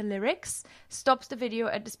gaps in the lyrics, stops the video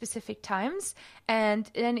at the specific times, and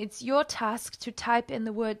then it's your task to type in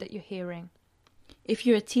the word that you're hearing. If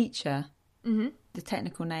you're a teacher, the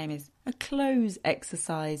technical name is a cloze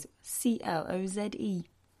exercise. CLOZE.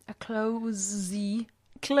 A close.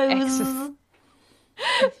 Cloze.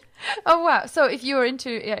 Oh wow! So if you're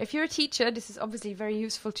if you're a teacher, this is obviously very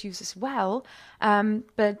useful to use as well.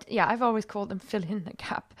 But yeah, I've always called them fill in the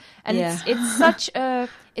gap, and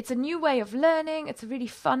it's a new way of learning. It's a really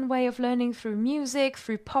fun way of learning through music,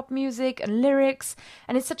 through pop music and lyrics,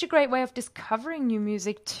 and it's such a great way of discovering new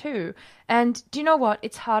music too. And do you know what?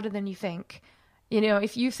 It's harder than you think. You know,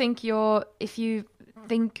 if you think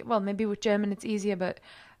well, maybe with German it's easier, but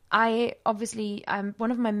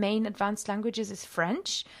one of my main advanced languages is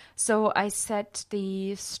French. So I set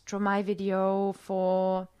the Stromae video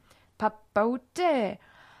for Papote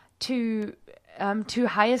to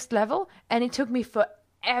highest level, and it took me forever.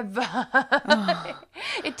 Oh.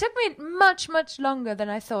 It took me much, much longer than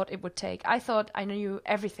I thought it would take. I thought I knew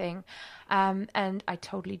everything, and I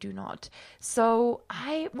totally do not. So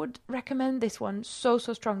I would recommend this one so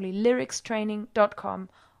strongly. Lyricstraining.com.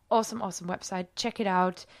 Awesome website. Check it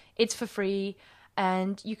out. It's for free,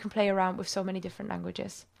 and you can play around with so many different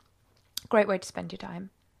languages. Great way to spend your time.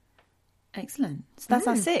 Excellent. So that's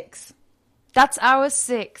our 6. That's our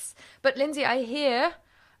 6. But Lindsay, I hear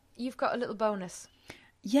you've got a little bonus.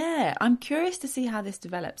 Yeah, I'm curious to see how this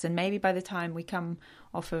develops, and maybe by the time we come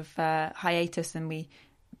off of hiatus and we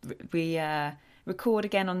record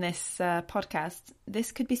again on this podcast,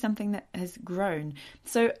 this could be something that has grown.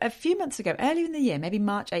 So a few months ago, earlier in the year, maybe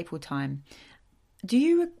March, April time, do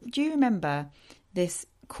you remember this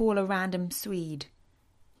call a random Swedish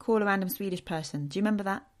person? Do you remember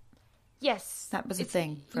that? Yes. That was a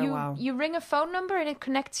thing for a while. You ring a phone number and it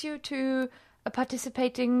connects you to a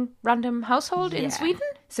participating random household in Sweden?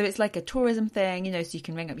 So it's like a tourism thing, you know, so you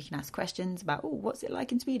can ring up, you can ask questions about, what's it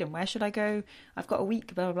like in Sweden? Where should I go? I've got a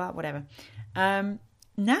week, blah, blah, blah, whatever.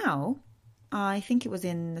 Now, I think it was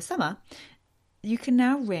in the summer, you can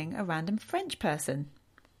now ring a random French person.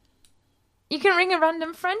 You can ring a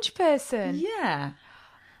random French person? Yeah.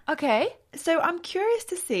 Okay. So I'm curious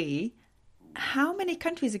to see how many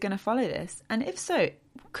countries are going to follow this. And if so,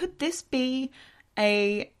 could this be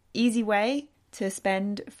a easy way to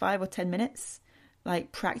spend 5 or 10 minutes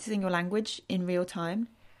like practicing your language in real time,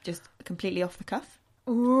 just completely off the cuff?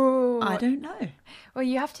 Ooh. I don't know. Well,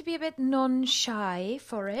 you have to be a bit non-shy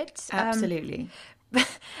for it. Absolutely.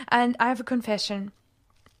 And I have a confession.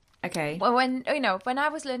 Okay. Well, when I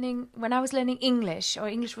was learning English, or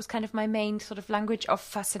English was kind of my main sort of language of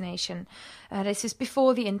fascination. This is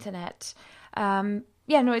before the internet.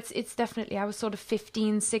 It's definitely, I was sort of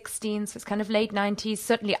 15, 16, so it's kind of late 90s.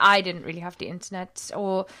 Certainly I didn't really have the internet,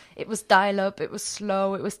 or it was dial-up, it was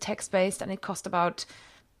slow, it was text-based, and it cost about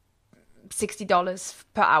 $60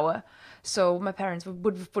 per hour. So my parents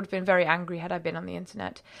would have been very angry had I been on the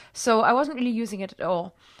internet. So I wasn't really using it at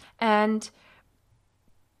all. And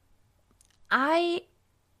I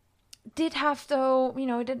did have, though,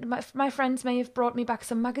 my friends may have brought me back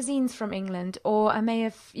some magazines from England, or I may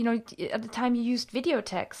have, at the time you used video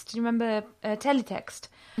text. Do you remember teletext?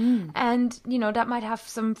 Mm. And, that might have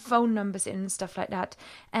some phone numbers in and stuff like that.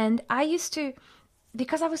 And I used to,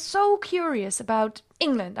 because I was so curious about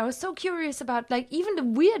England, I was so curious about, like, even the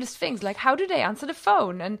weirdest things, like how do they answer the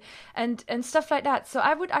phone and stuff like that. So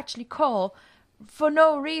I would actually call, for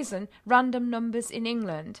no reason, random numbers in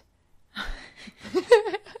England.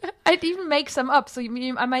 I'd even make some up, so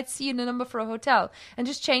I might see the number for a hotel and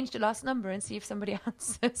just change the last number and see if somebody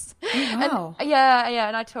answers. Oh, wow. And,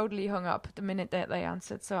 and I totally hung up the minute that they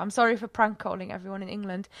answered. So I'm sorry for prank calling everyone in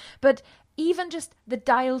England, but even just the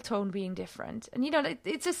dial tone being different, and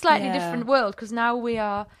it's a slightly different world, because now we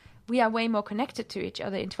are we are way more connected to each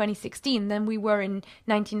other in 2016 than we were in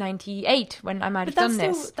 1998 when I might have done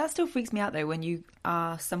this. That still freaks me out though, when you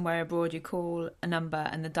are somewhere abroad, you call a number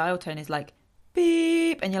and the dial tone is like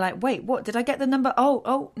beep, and you're like, wait, what? Did I get the number?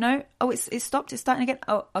 Oh no. Oh, it's stopped. It's starting again.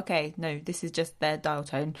 Oh, okay. No, this is just their dial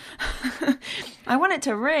tone. I want it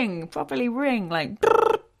to properly ring, like,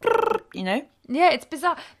 you know? Yeah, it's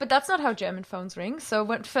bizarre, but that's not how German phones ring. So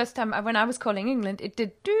first time when I was calling England, it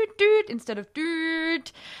did doot doot instead of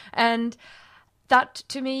doot, and that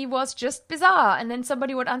to me was just bizarre. And then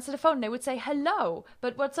somebody would answer the phone, they would say hello,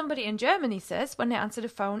 but what somebody in Germany says when they answer the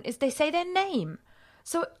phone is they say their name.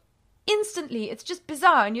 So instantly, it's just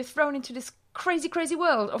bizarre, and you're thrown into this crazy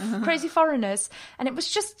world of crazy foreigners, and it was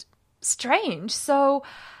just strange. So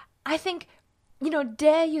I think,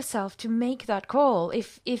 dare yourself to make that call.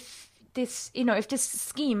 If this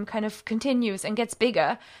scheme kind of continues and gets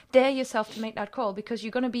bigger, dare yourself to make that call, because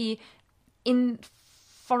you're going to be in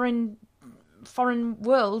foreign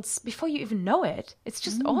worlds before you even know it. It's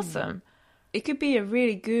just awesome. It could be a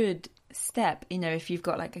really good step, if you've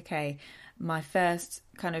got like, okay, my first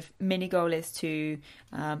kind of mini goal is to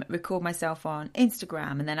record myself on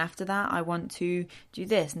Instagram, and then after that I want to do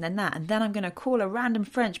this and then that, and then I'm going to call a random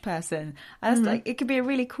French person. Like, it could be a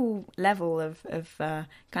really cool level of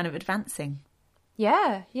kind of advancing.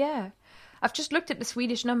 Yeah. I've just looked at the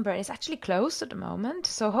Swedish number, and it's actually closed at the moment.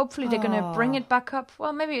 So hopefully they're going to bring it back up.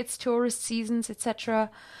 Well, maybe it's tourist seasons, etc.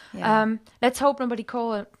 Yeah. Let's hope nobody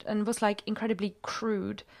called and was like incredibly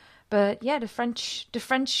crude. But yeah, the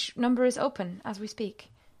French number is open as we speak.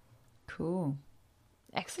 Cool.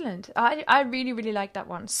 Excellent. I really, really like that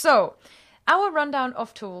one. So our rundown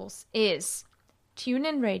of tools is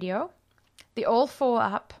TuneIn Radio, the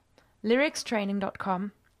All4 app,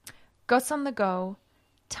 lyricstraining.com, Gus on the Go,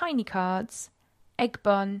 Tiny Cards,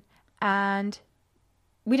 Eggbun, and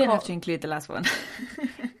we don't have to include the last one.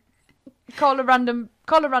 Call a random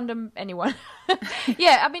anyone.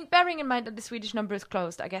 Yeah, I mean, bearing in mind that the Swedish number is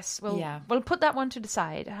closed, I guess we'll put that one to the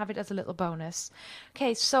side and have it as a little bonus.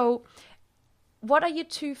 Okay, so what are your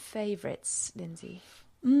two favorites, Lindsay?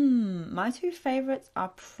 My two favorites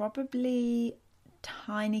are probably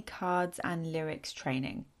Tiny Cards and Lyrics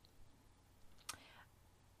Training.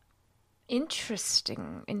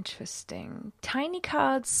 Interesting. Tiny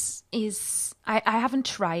Cards is I haven't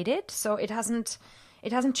tried it, so it hasn't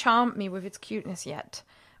charmed me with its cuteness yet,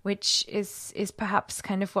 which is perhaps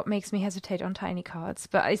kind of what makes me hesitate on Tiny Cards.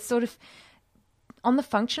 But it's sort of on the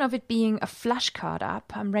function of it being a flashcard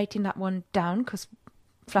app, I'm rating that one down because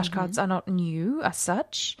flashcards are not new as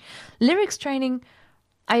such. Lyrics Training,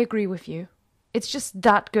 I agree with you. It's just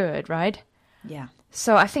that good, right? Yeah.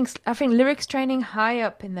 So I think Lyrics Training high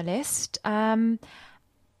up in the list. I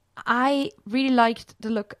really liked the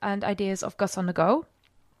look and ideas of Gus on the Go.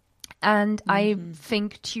 And I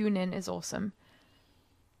think TuneIn is awesome.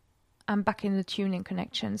 I'm back in the TuneIn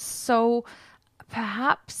connection. So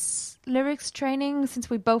perhaps Lyrics Training, since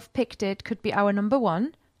we both picked it, could be our number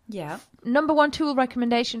one. Yeah. Number one tool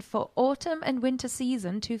recommendation for autumn and winter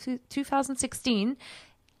season 2016,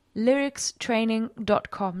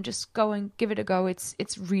 lyricstraining.com. Just go and give it a go.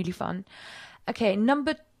 It's really fun. Okay,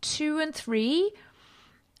 number 2 and 3.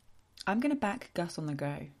 I'm going to back Gus on the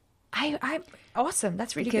Go. I awesome.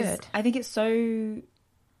 That's really because good. I think it's so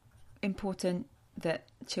important that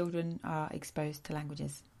children are exposed to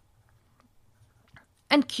languages.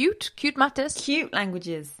 And cute matters. Cute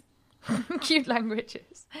languages. Cute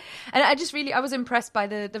languages. And I was impressed by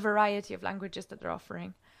the variety of languages that they're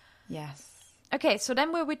offering. Yes. Okay, so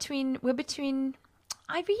then we're between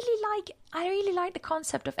I really like the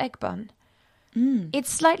concept of Eggbun. It's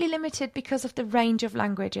slightly limited because of the range of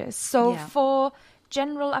languages. So for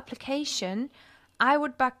general application, I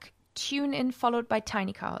would back TuneIn followed by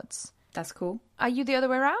Tiny Cards. That's cool. Are you the other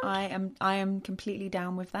way around? I am completely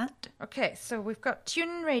down with that. Okay, so we've got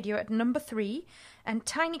TuneIn Radio at number 3 and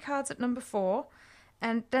Tiny Cards at number 4,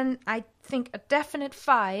 and then I think a definite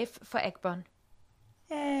 5 for Eggbun.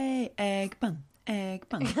 Yay, Eggbun.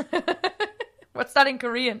 What's that in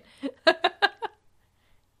Korean?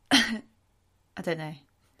 I don't know.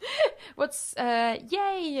 What's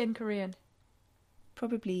yay in Korean?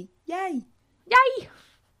 Probably yay. Yay!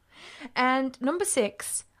 And number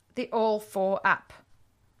 6, the All4 app,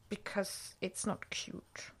 because it's not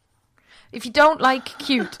cute. If you don't like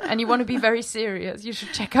cute and you want to be very serious, you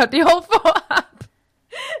should check out the All4 app.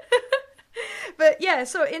 But yeah,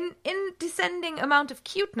 so in descending amount of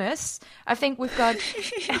cuteness, I think we've got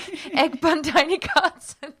Eggbun, Tiny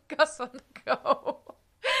Cards, and Gus on the Go.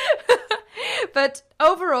 But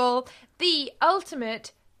overall, the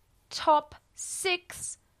ultimate top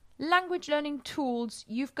 6 language learning tools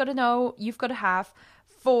you've got to know, you've got to have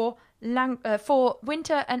for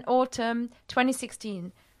winter and autumn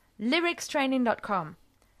 2016. Lyricstraining.com.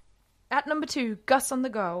 At number 2, Gus on the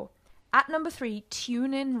Go. At number 3,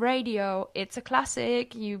 TuneIn Radio. It's a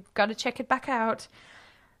classic. You've got to check it back out.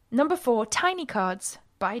 Number 4, Tiny Cards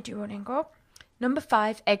by Duolingo. Number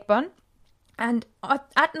 5, Egg Bun. And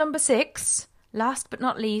at number 6, last but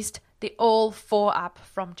not least, the All 4 app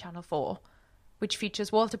from Channel 4, which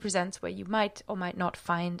features Walter Presents, where you might or might not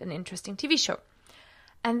find an interesting TV show.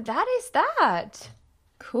 And that is that.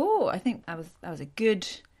 Cool. I think that was a good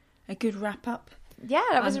wrap up. Yeah,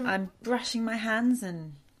 that was. I'm brushing my hands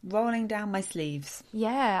and rolling down my sleeves.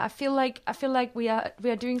 Yeah, I feel like we are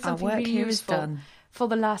doing something Our work really here useful is done. For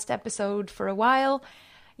the last episode for a while.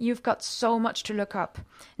 You've got so much to look up.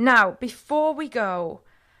 Now, before we go,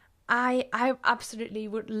 I absolutely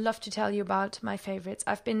would love to tell you about my favorites.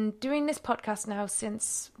 I've been doing this podcast now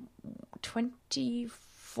since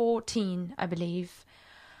 2014, I believe.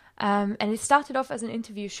 And it started off as an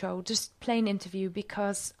interview show, just plain interview,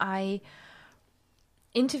 because I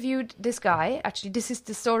interviewed this guy. Actually, this is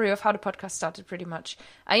the story of how the podcast started, pretty much.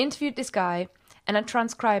 I interviewed this guy and I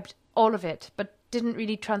transcribed all of it, but didn't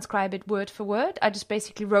really transcribe it word for word. I just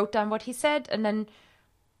basically wrote down what he said and then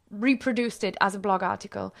reproduced it as a blog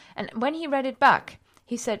article. And when he read it back,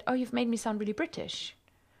 he said, "Oh, you've made me sound really British."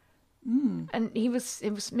 And it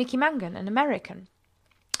was Mickey Mangan, an American.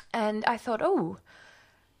 And I thought, oh,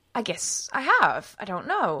 I guess I have. I don't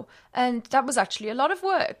know. And that was actually a lot of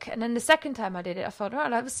work. And then the second time I did it, I thought, oh,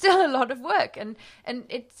 that was still a lot of work. And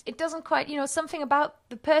it doesn't quite, something about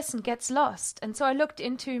the person gets lost. And so I looked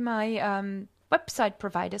into my website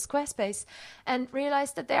provider, Squarespace, and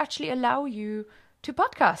realized that they actually allow you to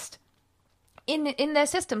podcast in their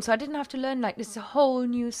system. So I didn't have to learn like this whole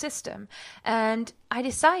new system. And I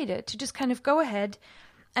decided to just kind of go ahead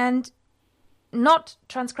and not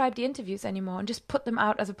transcribe the interviews anymore and just put them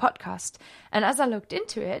out as a podcast. And as I looked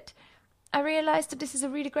into it, I realized that this is a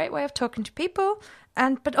really great way of talking to people,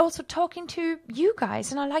 but also talking to you guys.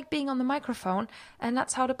 And I like being on the microphone, and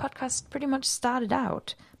that's how the podcast pretty much started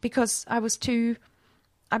out, because I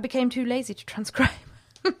became too lazy to transcribe.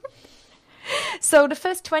 So the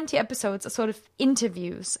first 20 episodes are sort of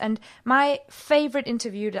interviews, and my favorite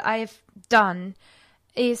interview that I've done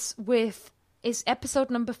is episode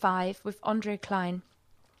number 5 with Andre Klein.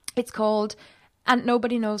 It's called "And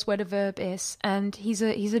Nobody Knows Where the Verb Is," and he's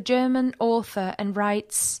a German author and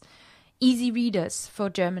writes easy readers for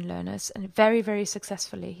German learners, and very, very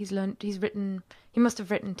successfully. He must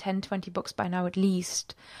have written 10, 20 books by now at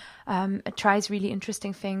least. Tries really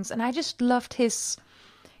interesting things, and I just loved his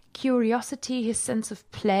curiosity, his sense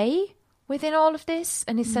of play within all of this,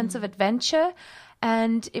 and his sense of adventure.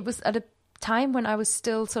 And it was at a time when I was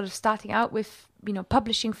still sort of starting out with,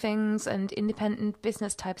 publishing things and independent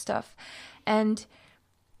business type stuff. And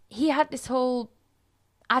he had this whole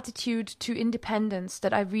attitude to independence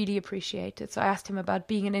that I really appreciated. So I asked him about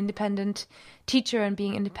being an independent teacher and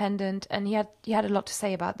being independent, and he had a lot to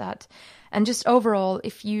say about that. And just overall,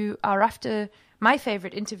 if you are after my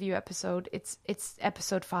favorite interview episode, it's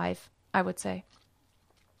episode 5, I would say.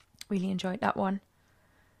 Really enjoyed that one.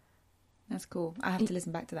 That's cool. I have to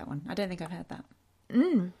listen back to that one. I don't think I've heard that.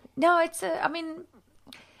 No, it's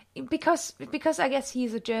because I guess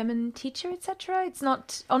he's a German teacher, etc. It's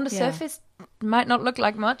not on the surface, might not look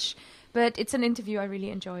like much, but it's an interview I really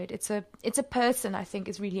enjoyed. It's a person I think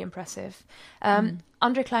is really impressive.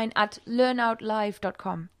 Andre Klein at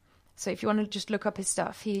learnoutlive.com. So if you want to just look up his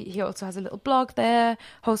stuff, he also has a little blog there,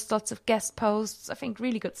 hosts lots of guest posts. I think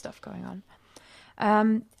really good stuff going on.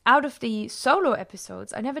 Out of the solo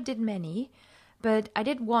episodes, I never did many, but I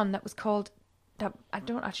did one that was called, I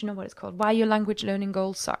don't actually know what it's called, Why Your Language Learning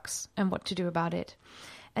Goal Sucks and What to Do About It.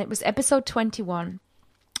 And it was episode 21.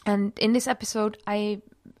 And in this episode, I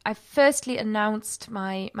firstly announced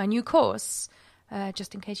my new course.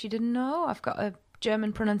 Just in case you didn't know, I've got a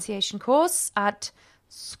German pronunciation course at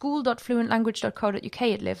school.fluentlanguage.co.uk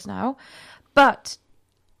it lives now.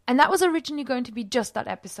 And that was originally going to be just that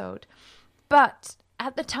episode. But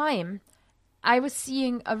at the time, I was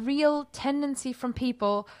seeing a real tendency from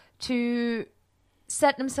people to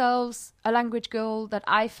set themselves a language goal that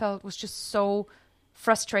I felt was just so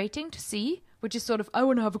frustrating to see, which is sort of, I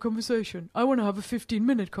want to have a conversation. I want to have a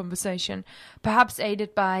 15-minute conversation. Perhaps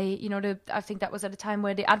aided by, I think that was at a time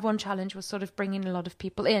where the Add One Challenge was sort of bringing a lot of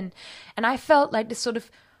people in. And I felt like this sort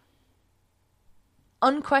of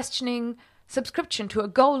unquestioning subscription to a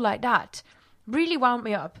goal like that really wound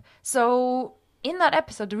me up. So in that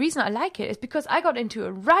episode, the reason I like it is because I got into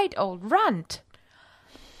a right old rant.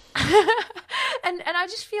 and I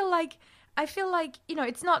just feel like I feel like,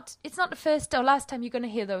 it's not the first or last time you're going to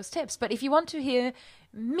hear those tips. But if you want to hear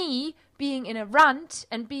me being in a rant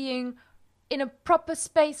and being in a proper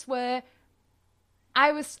space where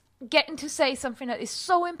I was getting to say something that is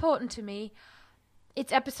so important to me,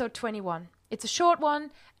 it's episode 21. It's a short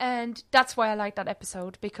one, and that's why I like that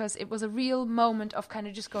episode, because it was a real moment of kind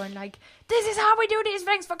of just going like, this is how we do these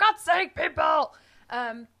things, for God's sake, people!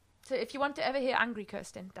 So if you want to ever hear angry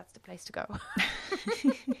Kirsten, that's the place to go.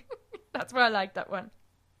 That's why I like that one.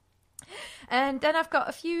 And then I've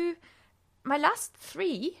got my last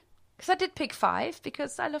 3, because I did pick 5,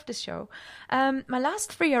 because I love this show. My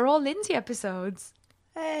last 3 are all Lindsay episodes.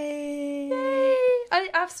 Hey! Yay!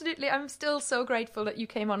 I'm still so grateful that you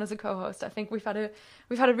came on as a co-host. I think we've had a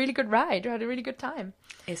really good ride. We had a really good time.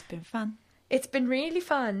 It's been fun. It's been really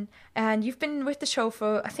fun. And you've been with the show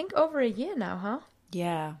for, I think, over a year now, huh?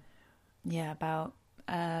 Yeah, about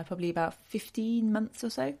probably about 15 months or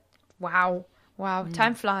so. Wow.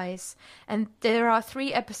 Time flies. And there are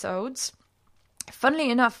 3 episodes, funnily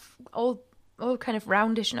enough, all kind of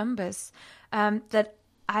roundish numbers, that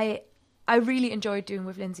I really enjoyed doing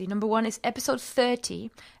with Lindsay. Number 1 is episode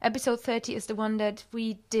 30. Episode 30 is the one that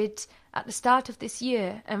we did at the start of this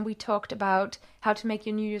year, and we talked about how to make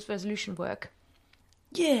your New Year's resolution work.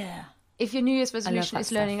 Yeah. If your New Year's resolution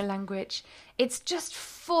is learning a language, it's just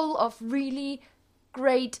full of really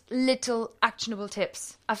great little actionable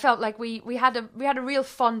tips. I felt like we had a real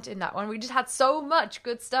font in that one. We just had so much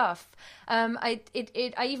good stuff. I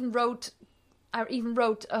even wrote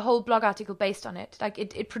a whole blog article based on it. Like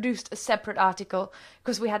it produced a separate article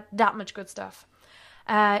because we had that much good stuff.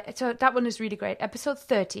 So that one is really great. Episode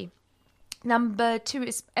 30. Number 2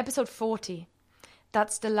 is episode 40.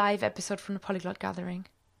 That's the live episode from the Polyglot Gathering.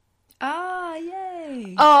 Ah,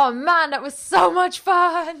 yay! Oh man, that was so much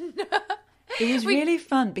fun. It was really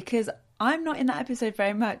fun because I'm not in that episode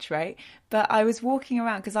very much, right? But I was walking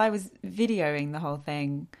around because I was videoing the whole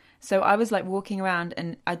thing. So I was like walking around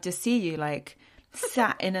and I'd just see you like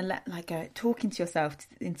sat in talking to yourself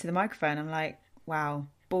into the microphone. I'm like, wow,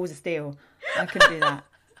 balls of steel. I couldn't do that.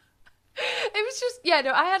 It was just,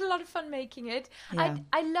 I had a lot of fun making it. Yeah.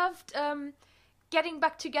 I loved getting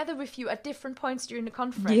back together with you at different points during the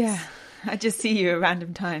conference. Yeah, I just see you at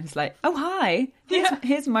random times like, oh, hi,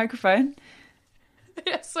 here's a microphone.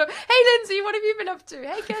 Yeah, so, hey, Lindsay, what have you been up to?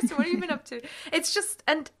 Hey, Kirsten, what have you been up to? It's just,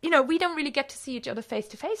 and, we don't really get to see each other face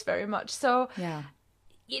to face very much. So yeah,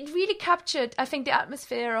 it really captured, I think, the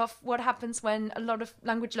atmosphere of what happens when a lot of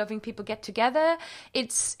language-loving people get together.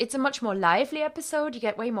 It's a much more lively episode. You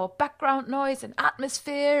get way more background noise and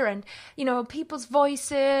atmosphere and, people's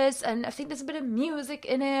voices. And I think there's a bit of music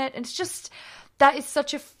in it. And it's just, that is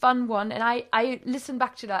such a fun one. And I listen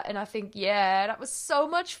back to that and I think, that was so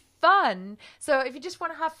much fun. So if you just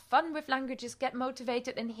want to have fun with languages, get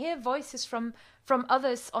motivated and hear voices from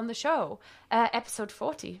others on the show, episode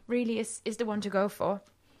 40 really is the one to go for.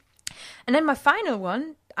 And then my final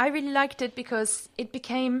one, I really liked it because it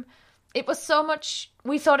was so much,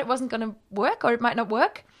 we thought it wasn't going to work or it might not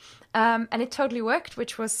work, and it totally worked,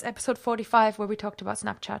 which was episode 45 where we talked about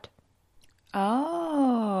Snapchat.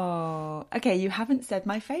 Oh, okay, you haven't said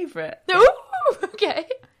my favourite. Ooh, okay.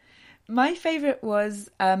 My favourite was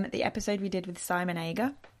the episode we did with Simon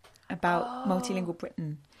Ager about multilingual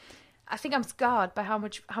Britain. I think I'm scarred by how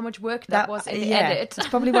much work that was in the edit. That's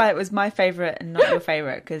probably why it was my favourite and not your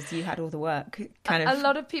favourite, because you had all the work, kind of. A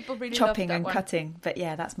lot of people really chopping loved that and one. cutting, but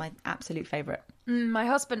yeah, that's my absolute favourite. My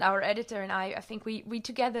husband, our editor, and I think we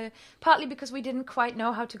together, partly because we didn't quite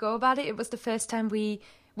know how to go about it. It was the first time we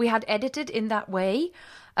had edited in that way,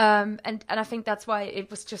 and I think that's why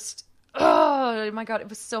it was just. Oh my God, it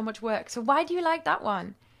was so much work. So why do you like that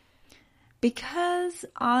one? Because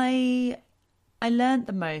I learned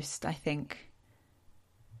the most, I think,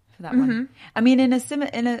 for that one. I mean,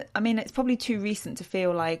 it's probably too recent to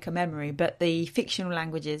feel like a memory, but the fictional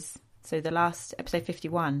languages, so the last episode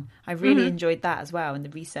 51, I really enjoyed that as well, and the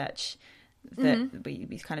research that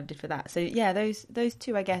we kind of did for that. So yeah, those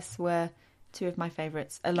two, I guess, were two of my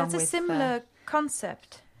favourites, along with... That's a similar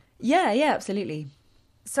concept. Yeah, absolutely.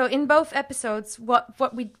 So in both episodes, what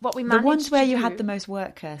we managed the ones where to you do, had the most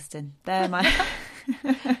work, Kirsten, they're my.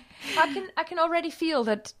 I can already feel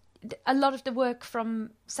that a lot of the work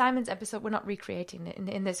from Simon's episode we're not recreating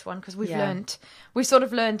in this one because we've sort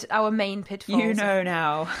of learned our main pitfalls. You know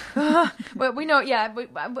now. Well, we know. Yeah,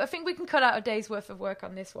 I think we can cut out a day's worth of work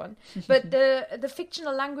on this one. But the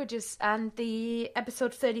fictional languages and the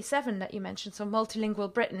episode 37 that you mentioned, so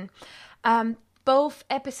multilingual Britain. both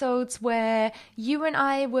episodes where you and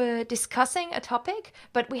I were discussing a topic,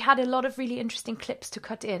 but we had a lot of really interesting clips to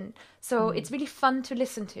cut in. So it's really fun to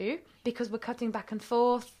listen to because we're cutting back and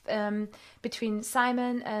forth between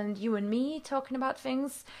Simon and you and me talking about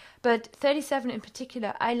things. But 37 in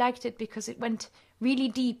particular, I liked it because it went really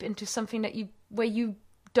deep into something where you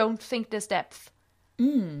don't think there's depth.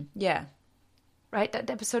 Yeah. Right? That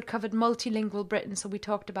episode covered multilingual Britain, so we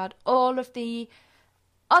talked about all of the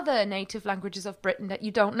other native languages of Britain that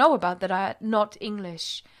you don't know about that are not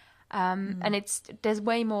English. And there's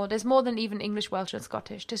way more. There's more than even English, Welsh and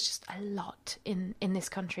Scottish. There's just a lot in this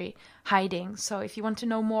country hiding. So if you want to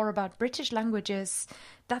know more about British languages,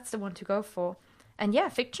 that's the one to go for. And yeah,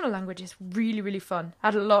 fictional languages, really, really fun.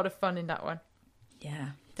 Had a lot of fun in that one. Yeah,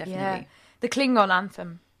 definitely. Yeah. The Klingon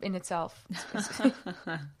anthem in itself.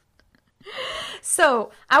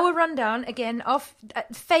 So, our rundown again of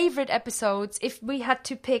favourite episodes. If we had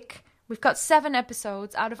to pick, we've got 7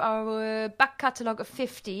 episodes out of our back catalogue of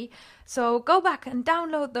 50. So, go back and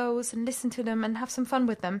download those and listen to them and have some fun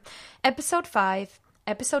with them. Episode 5,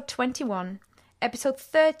 episode 21, episode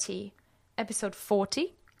 30, episode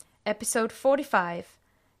 40, episode 45,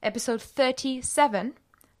 episode 37,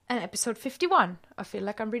 and episode 51. I feel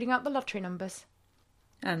like I'm reading out the lottery numbers.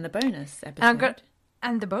 And the bonus episode.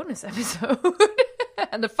 And the bonus episode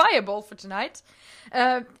and the fireball for tonight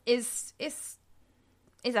is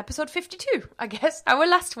episode 52, I guess, our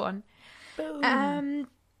last one. Boom. I'm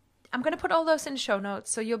going to put all those in the show notes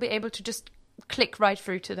so you'll be able to just click right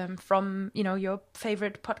through to them from, your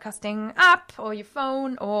favorite podcasting app or your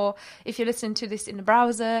phone, or if you're listening to this in the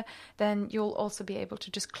browser, then you'll also be able to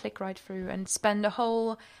just click right through and spend a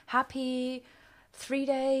whole happy 3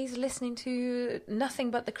 days listening to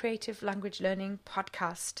nothing but the Creative Language Learning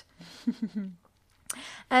podcast.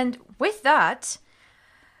 And with that,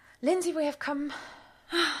 Lindsay, we have come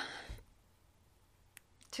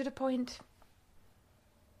to the point.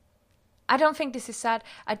 I don't think this is sad.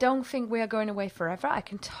 I don't think we are going away forever. I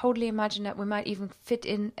can totally imagine that we might even fit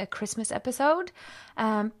in a Christmas episode.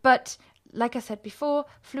 But like I said before,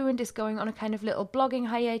 Fluent is going on a kind of little blogging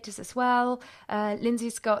hiatus as well.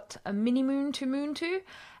 Lindsay's got a mini moon to,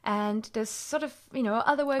 and there's sort of,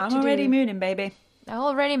 other work to do. I'm already mooning, baby.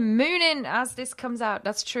 Already mooning as this comes out.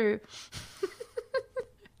 That's true.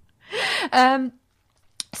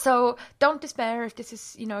 So don't despair if this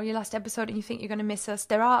is, your last episode and you think you're going to miss us.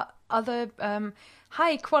 There are other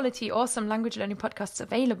high quality, awesome language learning podcasts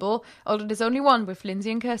available, although there's only one with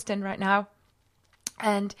Lindsay and Kirsten right now.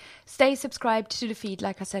 And stay subscribed to the feed,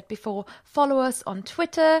 like I said before. Follow us on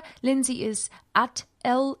Twitter. Lindsay is at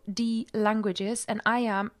LD Languages and I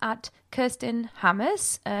am at Kirsten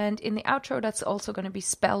Hammers. And in the outro, that's also going to be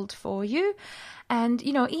spelled for you. And,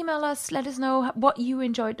 email us, let us know what you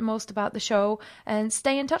enjoyed the most about the show and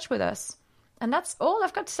stay in touch with us. And that's all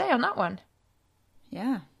I've got to say on that one.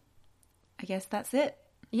 Yeah, I guess that's it.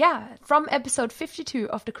 Yeah, from episode 52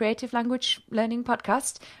 of the Creative Language Learning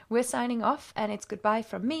Podcast, we're signing off, and it's goodbye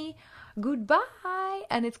from me. Goodbye,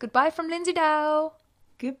 and it's goodbye from Lindsay Dow.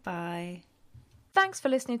 Goodbye. Thanks for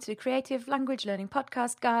listening to the Creative Language Learning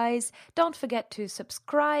Podcast, guys. Don't forget to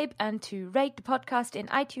subscribe and to rate the podcast in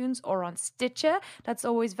iTunes or on Stitcher. That's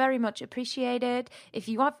always very much appreciated. If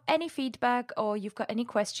you have any feedback or you've got any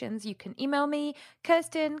questions, you can email me,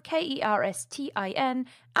 Kirsten, Kerstin,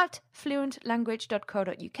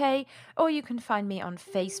 @fluentlanguage.co.uk, or you can find me on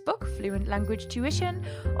Facebook, Fluent Language Tuition,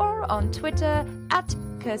 or on Twitter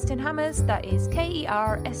 @Kirsten Hammers, that is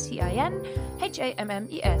KERSTIN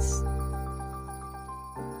HAMMES.